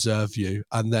to deserve you?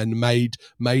 And then made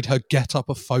her get up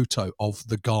a photo of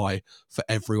the guy for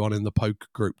everyone in the poker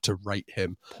group to rate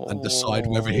him and decide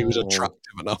whether he was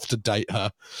attractive enough to date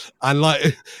her. And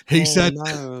like he said,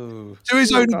 to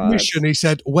his own admission, he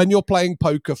said, when you're playing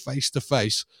poker face to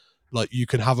face, like, you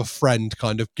can have a friend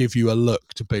kind of give you a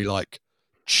look to be like,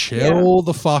 chill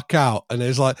the fuck out. And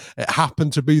it's like, it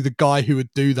happened to be the guy who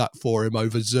would do that for him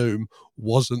over Zoom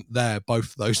wasn't there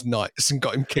both those nights and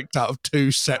got him kicked out of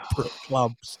 2 separate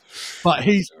clubs. But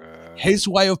his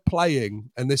way of playing,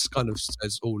 and this kind of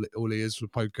says all he is for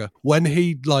poker, when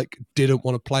he like didn't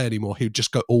want to play anymore, he would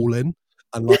just go all in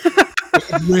and like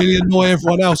it would really annoy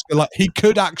everyone else. But like, he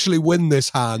could actually win this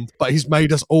hand, but he's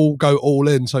made us all go all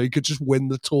in so he could just win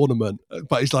the tournament.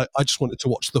 But he's like, I just wanted to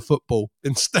watch the football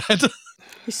instead.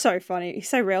 He's so funny. He's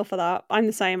so real for that. I'm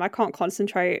the same. I can't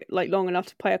concentrate like long enough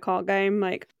to play a card game.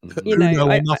 Like,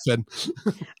 nothing.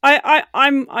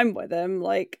 I'm with him.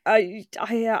 Like,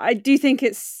 I do think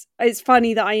it's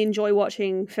funny that I enjoy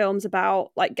watching films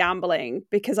about like gambling,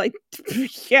 because I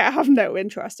have no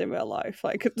interest in real life.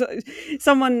 Like,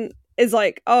 someone is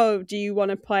like, oh, do you want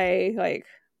to play, like,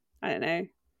 I don't know,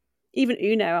 even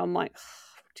Uno, I'm like,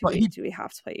 But do we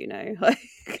have to play Uno? Like,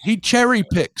 he cherry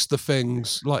picks the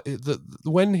things like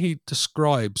when he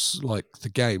describes like the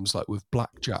games like with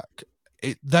blackjack,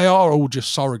 they are all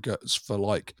just surrogates for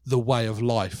like the way of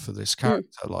life for this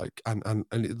character. Like and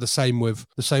the same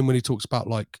when he talks about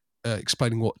like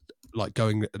explaining what like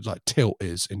going like tilt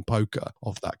is in poker,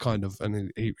 of that kind of, and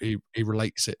he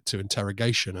relates it to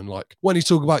interrogation. And like when he's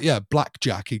talking about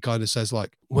blackjack, he kind of says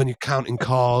like when you're counting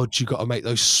cards you got to make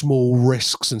those small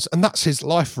risks, and that's his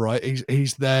life, right?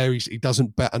 He's there, he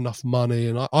doesn't bet enough money,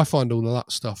 and I find all of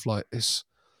that stuff like it's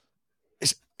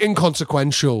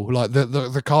inconsequential. Like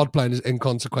the card playing is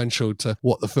inconsequential to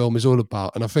what the film is all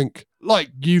about. And I think like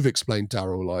you've explained,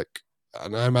 Daryl, like,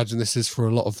 and I imagine this is for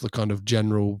a lot of the kind of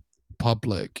general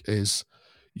public, is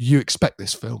you expect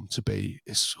this film to be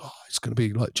it's going to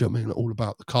be like, do you know what I mean, all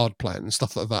about the card playing and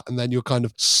stuff like that, and then you're kind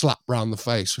of slapped round the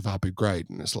face with Abu Ghraib,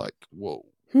 and it's like, whoa.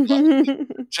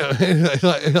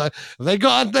 Like, they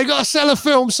got to sell a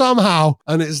film somehow,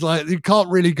 and it's like you can't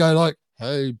really go like,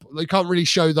 hey, they can't really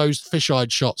show those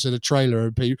fish-eyed shots in a trailer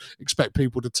and expect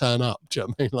people to turn up. Do you know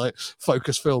what I mean? Like,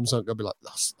 Focus Films aren't going to be like,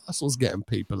 that's what's getting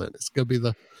people in. It's going to be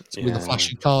the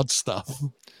flashy card stuff.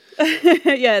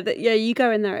 You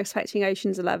go in there expecting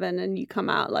Ocean's 11 and you come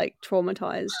out like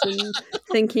traumatized and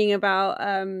thinking about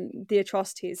the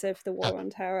atrocities of the war on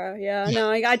terror.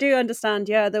 I do understand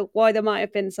why there might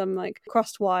have been some like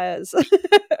crossed wires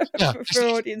for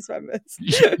audience members.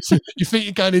 You think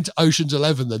you're going into Ocean's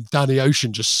 11, then Danny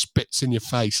Ocean just spits in your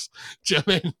face. Do you know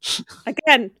what I mean?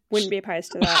 Again, wouldn't be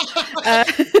opposed to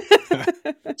that.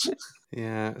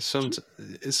 Yeah,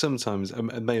 sometimes,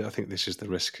 and maybe I think this is the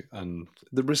risk and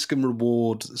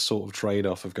reward sort of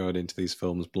trade-off of going into these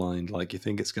films blind. Like, you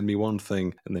think it's going to be one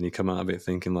thing, and then you come out of it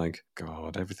thinking like,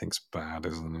 God, everything's bad,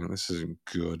 isn't it? This isn't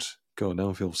good. God,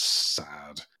 now I feel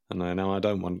sad. And now I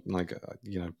don't want, like,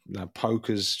 now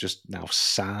poker's just now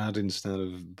sad instead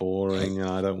of boring.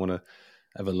 I don't want to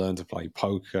ever learn to play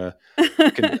poker.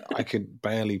 I could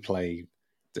barely play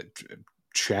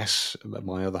chess.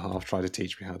 My other half tried to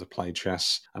teach me how to play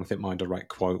chess, and I think my direct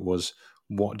quote was,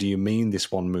 "What do you mean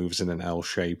this one moves in an L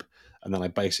shape?" And then I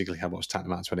basically had what was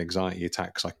tantamount to an anxiety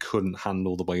attack because I couldn't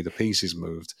handle the way the pieces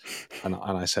moved, and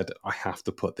I said, "I have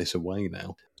to put this away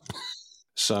now."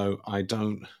 So I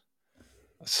don't know.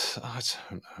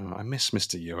 I miss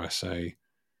Mr. USA.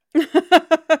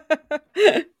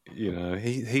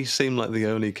 He seemed like the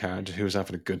only character who was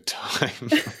having a good time.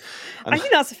 I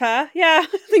think that's fair. Yeah,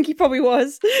 I think he probably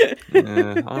was.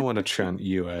 I want to chant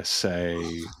USA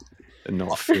and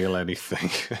not feel anything.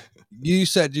 You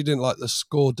said you didn't like the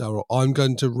score, Daryl. I'm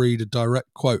going to read a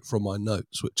direct quote from my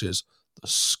notes, which is, "The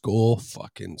score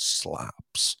fucking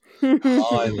slaps."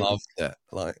 I loved it.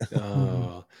 Like,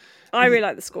 I really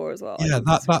like the score as well. Yeah,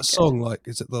 that song, like,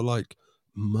 is it the like,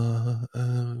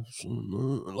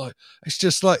 like, it's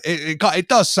just like it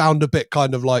does sound a bit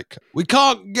kind of like we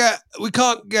can't get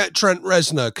Trent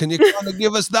Reznor. Can you kind of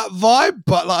give us that vibe?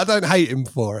 But like, I don't hate him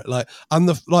for it. Like, and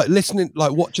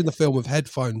watching the film with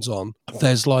headphones on,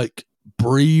 there's like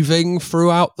breathing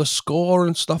throughout the score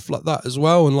and stuff like that as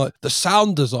well. And like the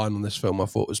sound design on this film, I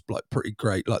thought was like pretty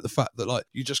great. Like the fact that like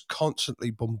you're just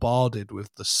constantly bombarded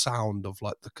with the sound of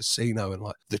like the casino and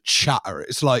like the chatter.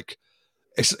 It's like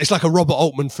a Robert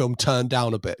Altman film turned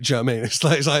down a bit. Do you know what I mean? It's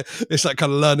like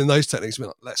kind of learning those techniques.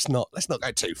 Like, let's not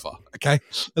go too far, okay?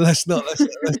 Let's not put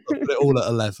it all at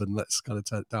 11. Let's kind of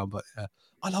turn it down. But yeah,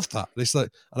 I love that. It's like,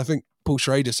 and I think Paul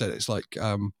Schrader said it's like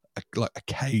a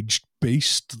caged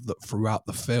beast that throughout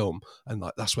the film, and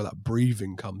like that's where that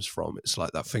breathing comes from. It's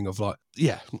like that thing of like,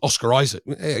 Oscar Isaac.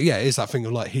 Yeah, it is that thing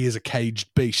of like he is a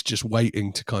caged beast just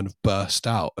waiting to kind of burst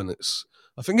out, and it's.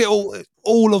 I think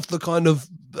all of the kind of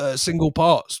single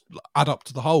parts add up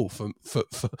to the whole for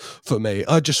me.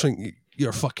 I just think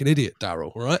you're a fucking idiot,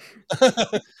 Daryl, right?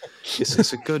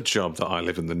 It's a good job that I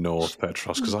live in the north,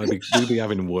 Petros, because we'd be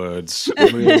having words.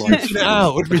 We'd be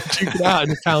duking it out in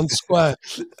the town square.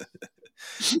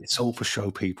 It's all for show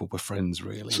people. We're friends,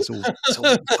 really. It's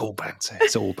all banter.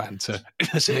 It's all banter.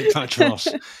 Isn't it, Petros?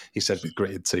 He said with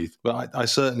gritted teeth. But I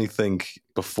certainly think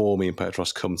before me and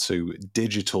Petros come to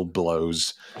digital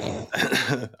blows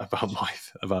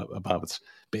about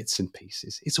bits and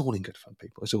pieces, it's all in good fun,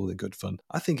 people. It's all in good fun.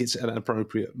 I think it's an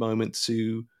appropriate moment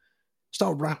to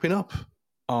start wrapping up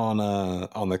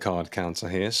on the card counter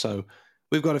here. So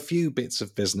we've got a few bits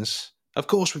of business. Of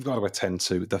course, we've got to attend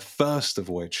to, the first of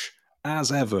which,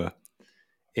 as ever,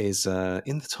 is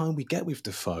in the time we get with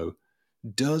Defoe,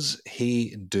 does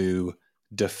he do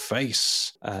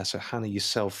deface? So Hannah,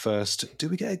 yourself first. Do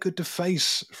we get a good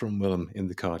deface from Willem in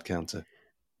the card counter?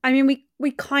 I mean,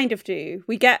 we kind of do.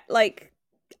 We get like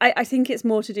I think it's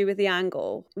more to do with the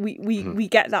angle. We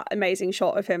get that amazing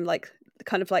shot of him like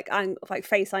kind of like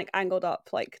face like angled up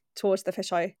like towards the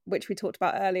fisheye, which we talked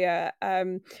about earlier.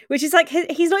 Which is like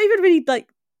he's not even really like,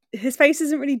 his face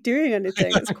isn't really doing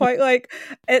anything. It's quite like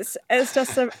it's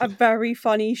just a very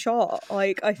funny shot.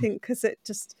 Like I think because it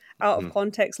just out of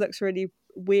context looks really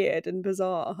weird and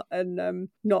bizarre and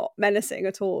not menacing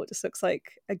at all. It just looks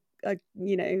like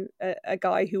a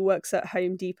guy who works at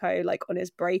Home Depot like on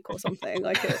his break or something,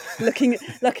 like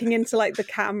looking into like the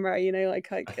camera, like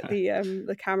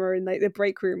the camera in like the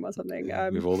break room or something.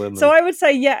 So I would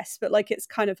say yes, but like it's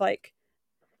kind of like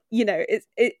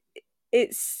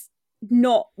it's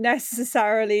not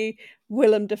necessarily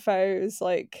Willem Dafoe's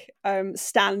like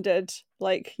standard,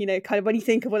 like kind of when you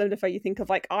think of Willem Dafoe you think of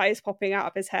like eyes popping out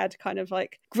of his head, kind of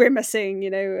like grimacing,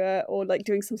 or like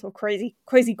doing some sort of crazy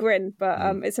grin,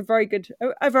 but it's a very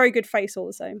good face all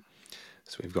the same.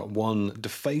 So we've got one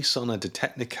deface on a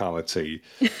technicality.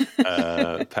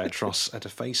 Petros, a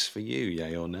deface for you,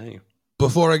 yay or nay?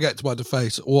 Before I get to my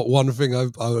deface, one thing I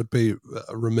would be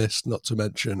remiss not to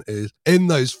mention is in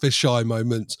those fisheye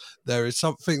moments, there is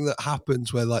something that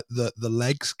happens where like the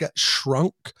legs get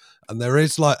shrunk, and there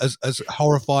is like as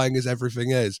horrifying as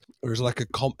everything is, there is like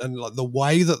and like the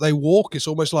way that they walk, it's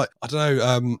almost like I don't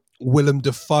know, Willem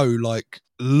Dafoe like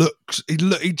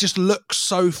he just looks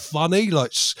so funny,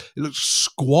 like he looks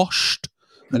squashed.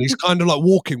 And he's kind of like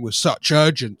walking with such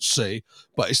urgency,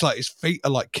 but it's like his feet are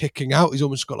like kicking out. He's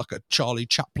almost got like a Charlie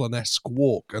Chaplin-esque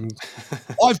walk. And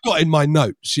I've got in my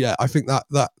notes, I think that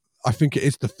I think it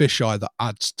is the fisheye that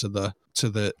adds to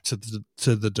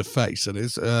the deface, and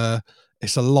it's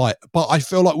a light. But I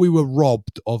feel like we were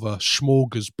robbed of a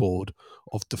smorgasbord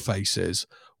of defaces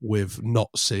with not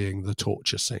seeing the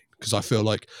torture scene, because I feel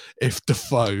like if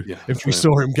Dafoe, if we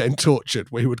saw him getting tortured,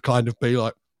 we would kind of be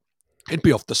like, it'd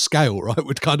be off the scale, right?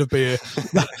 We'd kind of be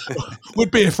we'd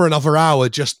be here for another hour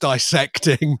just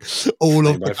dissecting all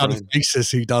of the kind of pieces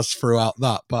he does throughout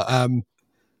that. But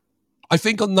I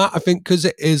think on that, because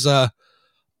it is a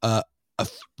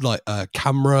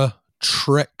camera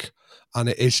trick, and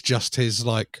it is just his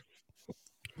like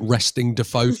resting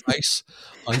Dafoe face,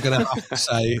 I'm gonna have to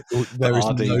say there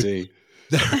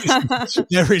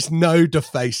is no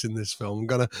deface in this film. I'm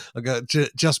gonna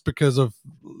just because of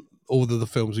all of the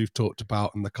films we've talked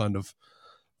about and the kind of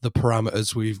the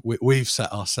parameters we've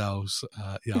set ourselves.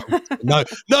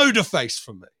 No deface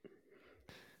from me.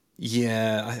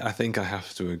 Yeah, I think I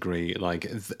have to agree. Like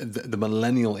the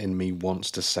millennial in me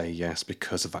wants to say yes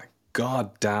because of that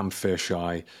goddamn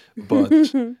fisheye, but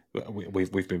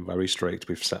we've been very strict.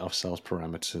 We've set ourselves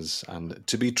parameters, and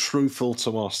to be truthful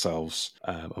to ourselves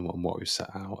and what we've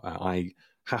set out, I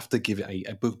have to give it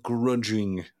a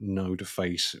begrudging no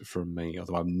deface from me,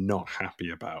 although I'm not happy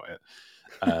about it.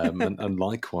 And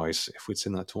likewise, if we'd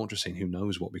seen that torture scene, who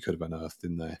knows what we could have unearthed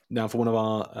in there. Now, for one of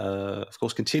our, of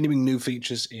course, continuing new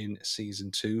features in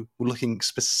Season 2, we're looking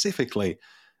specifically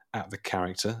at the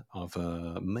character of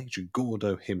Major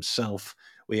Gordo himself.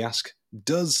 We ask,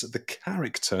 does the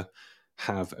character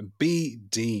have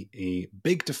BDE,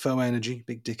 Big Dafoe energy,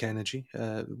 Big Dick energy,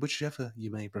 whichever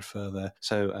you may prefer there.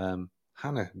 So,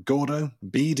 Hannah, Gordo,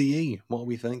 BDE, what are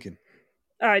we thinking?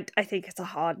 I think it's a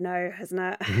hard no, isn't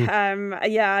it?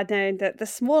 The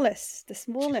smallest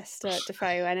Dafoe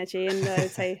energy, and I'd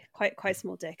say quite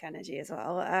small dick energy as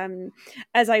well.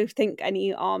 As I think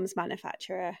any arms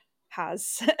manufacturer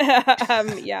has.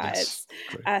 Yes,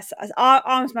 it's as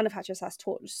arms manufacturer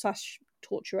slash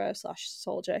torturer slash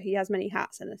soldier. He has many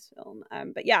hats in this film.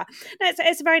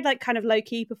 It's a very like kind of low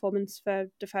key performance for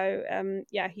Dafoe.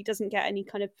 He doesn't get any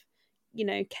kind of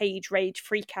cage rage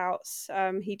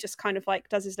freakouts. He just kind of like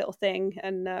does his little thing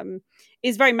and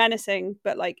is very menacing,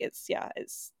 but like it's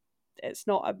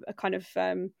not a kind of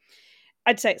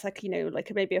I'd say it's like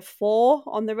like maybe a 4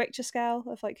 on the Richter scale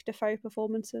of like Dafoe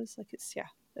performances. Like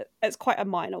it's quite a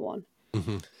minor one.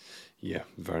 Mm-hmm. Yeah,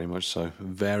 very much so.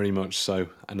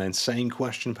 And then same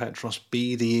question, Petros,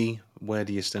 BDE, where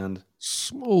do you stand?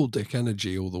 Small dick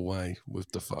energy all the way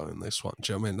with Dafoe in this one.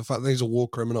 Do you know what I mean? The fact that he's a war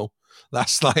criminal,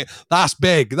 that's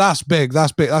big.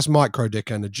 That's micro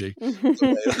dick energy.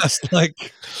 That's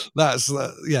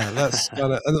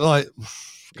kind of like,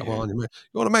 come on, you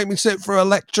want to make me sit for a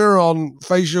lecture on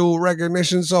facial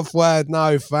recognition software?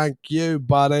 No, thank you,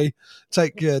 buddy.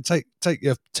 Take your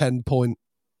 10-point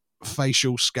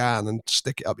facial scan and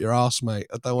stick it up your ass, mate.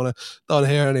 I don't want to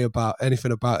hear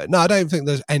anything about it. No, I don't think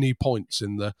there's any points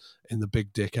in the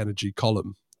big dick energy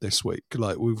column this week.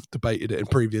 Like we've debated it in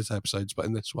previous episodes, but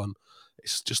in this one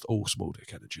it's just all small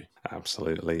dick energy.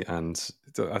 Absolutely. And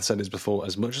I've said this before,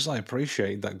 as much as I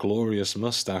appreciate that glorious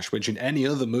mustache, which in any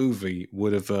other movie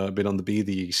would have been on the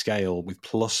BDE scale with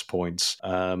plus points,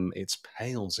 it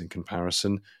pales in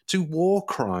comparison to war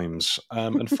crimes.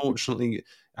 Unfortunately,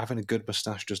 having a good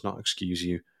mustache does not excuse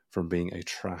you from being a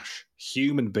trash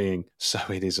human being. So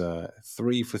it is a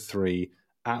 3 for 3,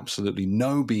 absolutely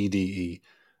no BDE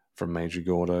from Major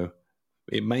Gordo.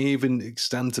 It may even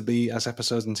stand to be, as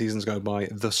episodes and seasons go by,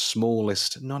 the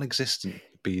smallest, non-existent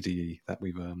BDE that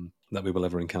we will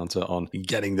ever encounter on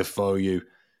Getting the You.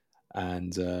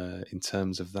 And in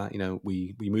terms of that,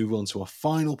 we move on to our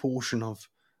final portion of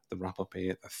the wrap-up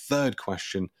here, the third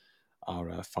question,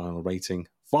 our final rating,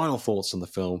 final thoughts on the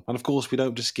film. And of course, we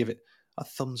don't just give it a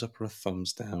thumbs up or a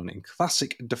thumbs down. In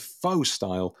classic Defoe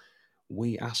style,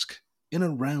 we ask in a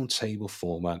round table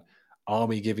format, are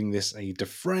we giving this a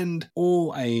DeFriend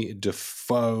or a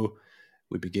Defoe?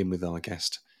 We begin with our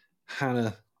guest,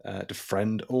 Hannah.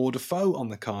 DeFriend or Defoe on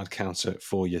the card counter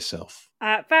for yourself?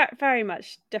 Very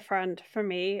much DeFriend for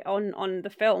me on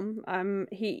the film.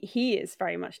 He is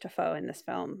very much Defoe in this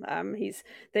film. He's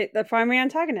the primary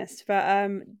antagonist,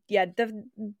 but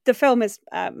the film is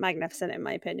magnificent in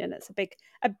my opinion. It's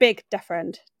a big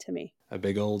DeFriend to me. A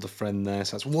big old DeFriend there.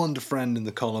 So that's one DeFriend in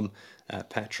the column.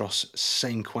 Petros,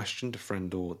 same question,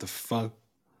 DeFriend or Defoe?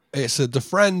 It's a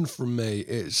DeFriend from me.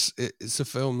 It's a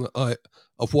film that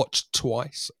I've watched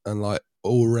twice, and like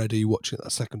already watching it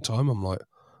that second time, I'm like,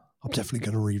 I'm definitely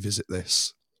going to revisit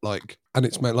this. Like, and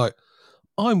it's meant like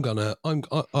I'm gonna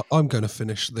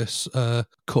finish this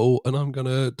call, and I'm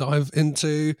gonna dive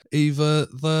into either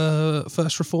the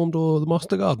First Reformed or the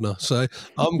Master Gardener. So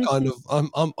I'm kind of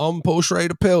I'm Paul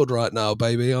Schrader pilled right now,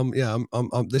 baby. I'm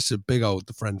this is a big old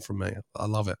DeFriend from me. I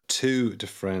love it. Two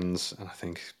DeFriends, and I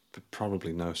think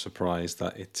probably no surprise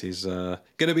that it is going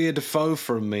to be a Defoe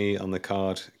from me on the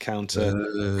card counter.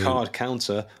 Card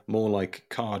counter, more like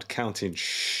card counting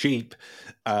sheep.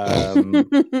 Yeah,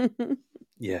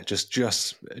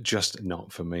 just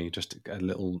not for me. Just a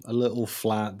little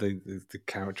flat. The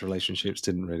character relationships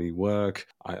didn't really work.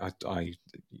 I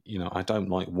don't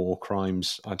like war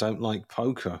crimes. I don't like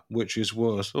poker, which is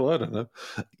worse. Oh, I don't know.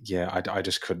 Yeah, I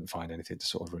just couldn't find anything to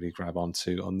sort of really grab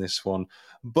onto on this one.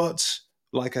 But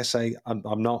like I say,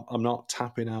 I'm not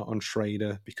tapping out on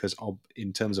Schrader because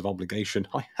in terms of obligation,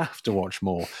 I have to watch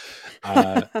more.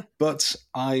 But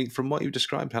from what you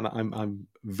described, Hannah, I'm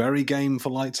very game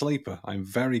for Light Sleeper. I'm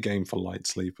very game for Light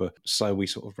Sleeper. So we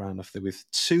sort of ran off there with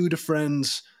two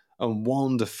DeFriends and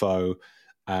one Defoe,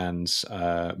 and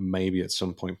maybe at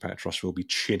some point Petros will be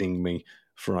chiding me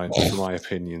for my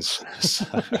opinions. So,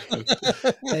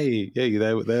 hey,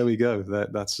 there we go.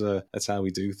 That's how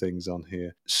we do things on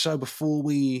here. So before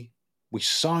we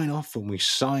sign off and we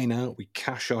sign out, we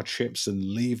cash our chips and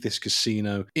leave this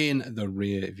casino in the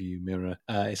rear view mirror.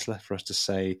 It's left for us to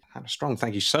say, Hannah Strong,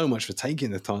 thank you so much for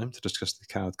taking the time to discuss the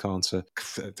card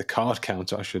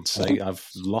counter, I should say. I've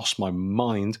lost my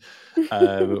mind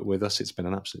with us. It's been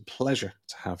an absolute pleasure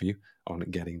to have you on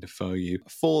Getting Defoe You.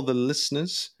 For the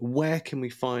listeners, where can we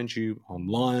find you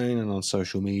online and on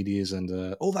social medias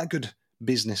and all that good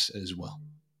business as well?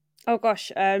 Oh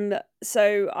gosh,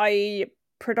 so I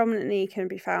predominantly can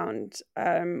be found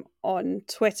on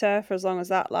Twitter for as long as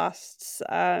that lasts,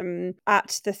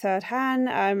 at The Third Han.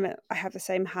 I have the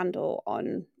same handle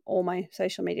on all my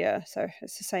social media, so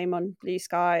it's the same on Blue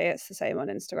Sky, it's the same on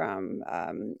Instagram.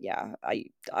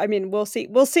 I mean we'll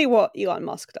see what Elon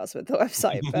Musk does with the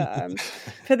website, but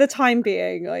for the time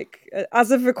being, like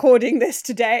as of recording this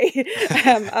today,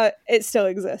 it still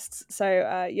exists. So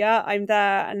I'm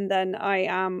there, and then I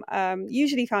am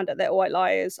usually found at Little White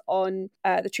Lies on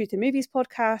the Truth in Movies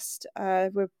podcast.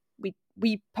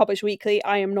 We publish weekly.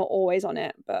 I am not always on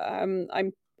it, but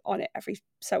I'm on it every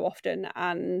so often,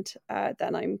 and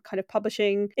then I'm kind of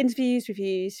publishing interviews,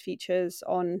 reviews, features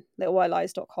on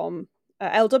littlewhitelies.com,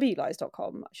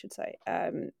 lwlies.com I should say,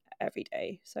 every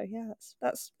day. So yeah,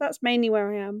 that's mainly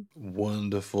where I am.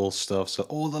 Wonderful stuff. So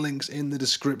all the links in the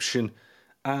description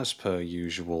as per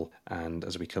usual, and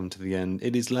as we come to the end,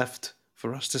 it is left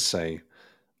for us to say,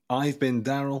 I've been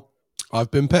Daryl, I've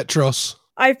been Petros,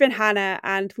 I've been Hannah,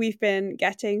 and we've been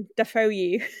Getting Defoe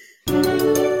You.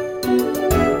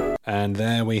 And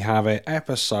there we have it,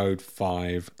 episode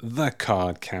 5, the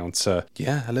card counter.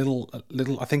 Yeah, a little.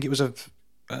 I think it was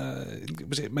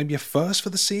was it maybe a first for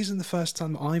the season? The first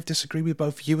time I've disagreed with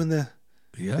both you and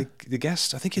the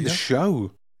guest. I think in the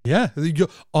show. Yeah,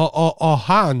 our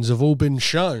hands have all been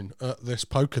shown at this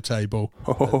poker table.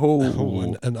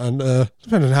 Oh. And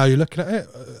depending on how you're looking at it,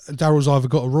 Daryl's either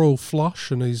got a royal flush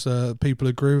and his people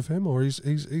agree with him, or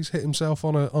he's hit himself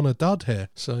on a dud here.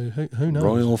 So who knows?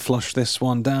 Royal flush this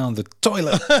one down the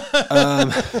toilet.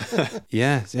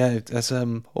 Yeah, it's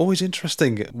always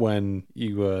interesting when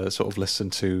you sort of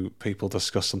listen to people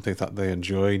discuss something that they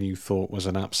enjoy and you thought was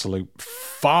an absolute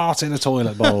fart in a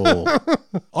toilet bowl.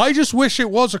 I just wish it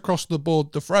was across the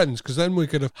board the Friends, because then we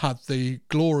could have had the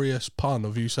glorious pun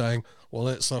of you saying, well,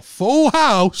 it's a full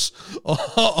house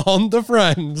on the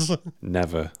Friends.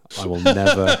 Never. I will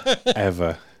never,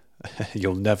 ever.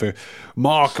 You'll never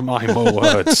mark my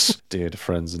words, dear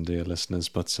friends and dear listeners.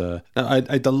 But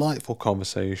a delightful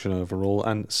conversation overall,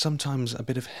 and sometimes a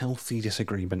bit of healthy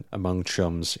disagreement among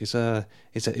chums is a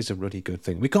really good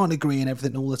thing. We can't agree on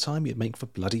everything all the time. It'd make for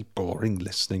bloody boring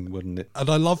listening, wouldn't it? And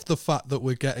I love the fact that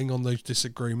we're getting on those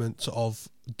disagreements of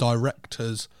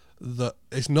directors that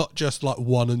it's not just like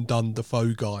one and done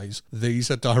Defoe guys.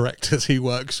 These are directors he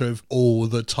works with all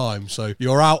the time. So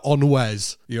you're out on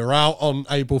Wes, you're out on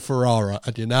Abel Ferrara,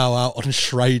 and you're now out on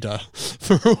Schrader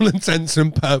for all intents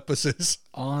and purposes.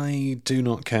 I do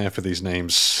not care for these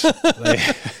names.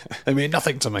 They mean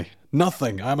nothing to me.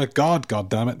 Nothing. I'm a god,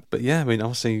 goddammit. But yeah, I mean,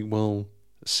 obviously we'll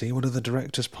see what other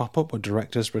directors pop up, what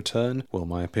directors return. Will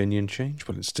my opinion change?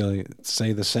 Will it still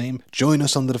stay the same? Join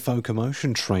us on the Defoe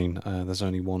Commotion train. There's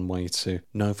only one way to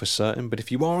know for certain. But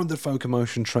if you are on the Defoe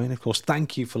Commotion train, of course,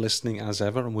 thank you for listening as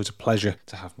ever. And it was a pleasure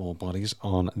to have more bodies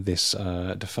on this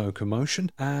Defoe Commotion.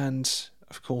 And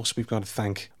of course, we've got to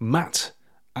thank Matt,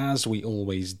 as we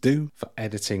always do, for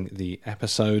editing the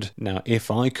episode. Now, if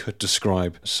I could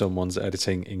describe someone's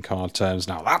editing in card terms,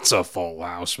 now that's a full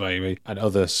house, baby. And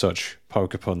other such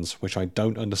poker puns, which I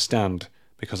don't understand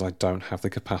because I don't have the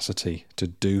capacity to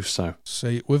do so.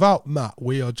 See, without Matt,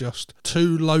 we are just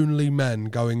two lonely men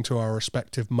going to our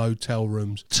respective motel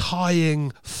rooms,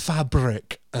 tying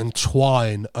fabric and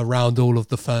twine around all of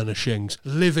the furnishings,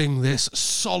 living this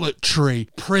solitary,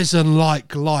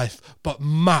 prison-like life. But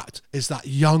Matt is that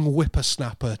young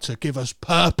whippersnapper to give us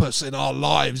purpose in our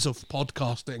lives of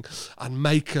podcasting and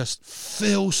make us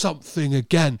feel something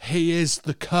again. He is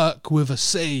the Kirk with a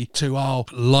C to our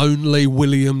lonely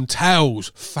William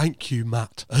Tells. Thank you,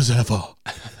 Matt, as ever.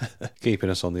 Keeping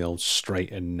us on the old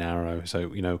straight and narrow.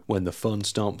 So, you know, when the fun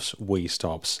stops, we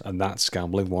stops. And that's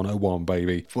Gambling 101,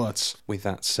 baby. But with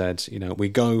that said, you know, we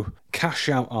go cash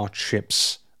out our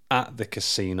chips at the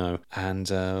casino and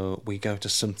we go to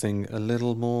something a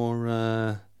little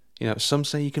more, you know, some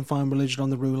say you can find religion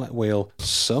on the roulette wheel.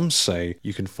 Some say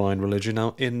you can find religion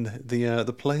out in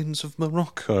the plains of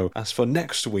Morocco. As for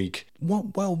next week, what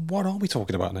are we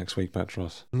talking about next week,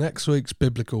 Petros? Next week's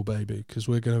biblical, baby, because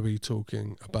we're going to be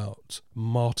talking about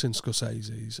Martin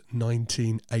Scorsese's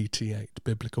 1988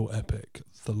 biblical epic,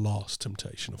 The Last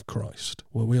Temptation of Christ,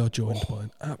 where we are joined by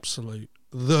an absolute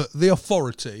the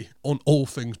authority on all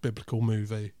things biblical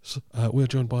movies. We're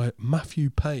joined by Matthew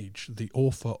Page, the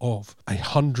author of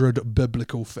 100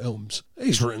 biblical films.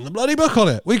 He's written the bloody book on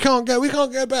it. We can't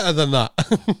get better than that.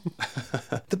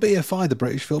 The BFI, the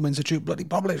British Film Institute, bloody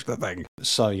published the thing.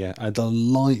 So yeah, a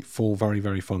delightful, very,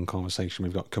 very fun conversation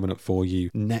we've got coming up for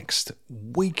you next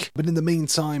week. But in the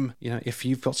meantime, you know, if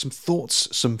you've got some thoughts,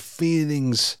 some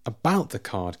feelings about the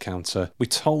card counter, we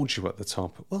told you at the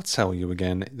top, we'll tell you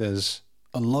again, there's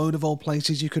a load of old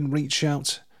places you can reach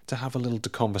out to have a little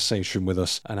conversation with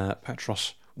us. And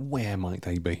Petros, where might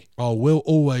they be? Oh, we'll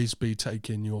always be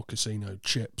taking your casino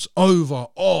chips over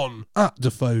on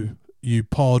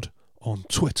 @DefoeUPod on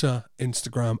Twitter,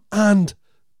 Instagram, and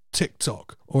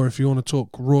TikTok. Or if you want to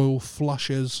talk royal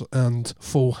flushes and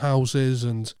full houses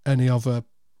and any other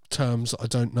terms that I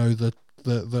don't know the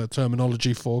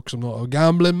terminology for, because I'm not a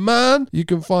gambling man, you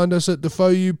can find us at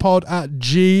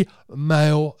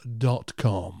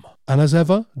defoeupod@gmail.com. And as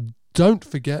ever, don't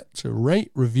forget to rate,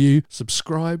 review,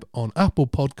 subscribe on Apple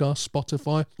Podcasts,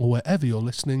 Spotify, or wherever you're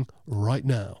listening right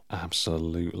now.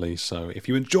 Absolutely. So if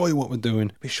you enjoy what we're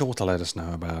doing, be sure to let us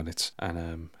know about it.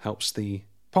 And helps the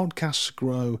podcasts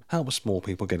grow, helps more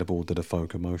people get aboard the Defoe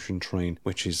Commotion train,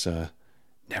 which is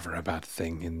never a bad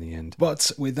thing in the end.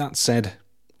 But with that said,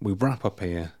 we wrap up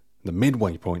here, the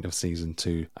midway point of season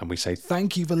 2, and we say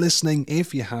thank you for listening.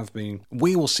 If you have been,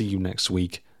 we will see you next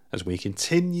week as we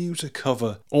continue to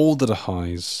cover all the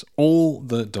highs, all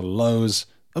the lows,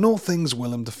 and all things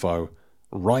Willem Dafoe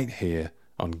right here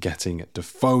on Getting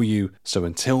Defoe You. So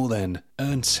until then,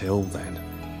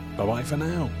 bye-bye for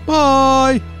now.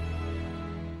 Bye!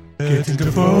 Getting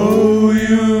to know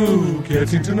you,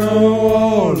 getting to know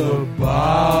all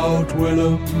about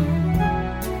Willem.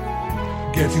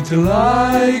 Getting to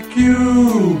like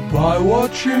you by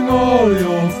watching all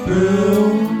your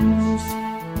films.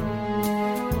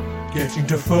 Getting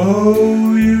to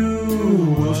foe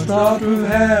you will start with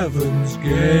Heaven's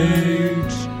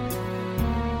Gate,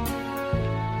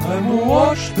 and we'll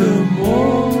watch them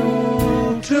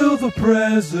all till the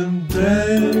present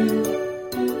day.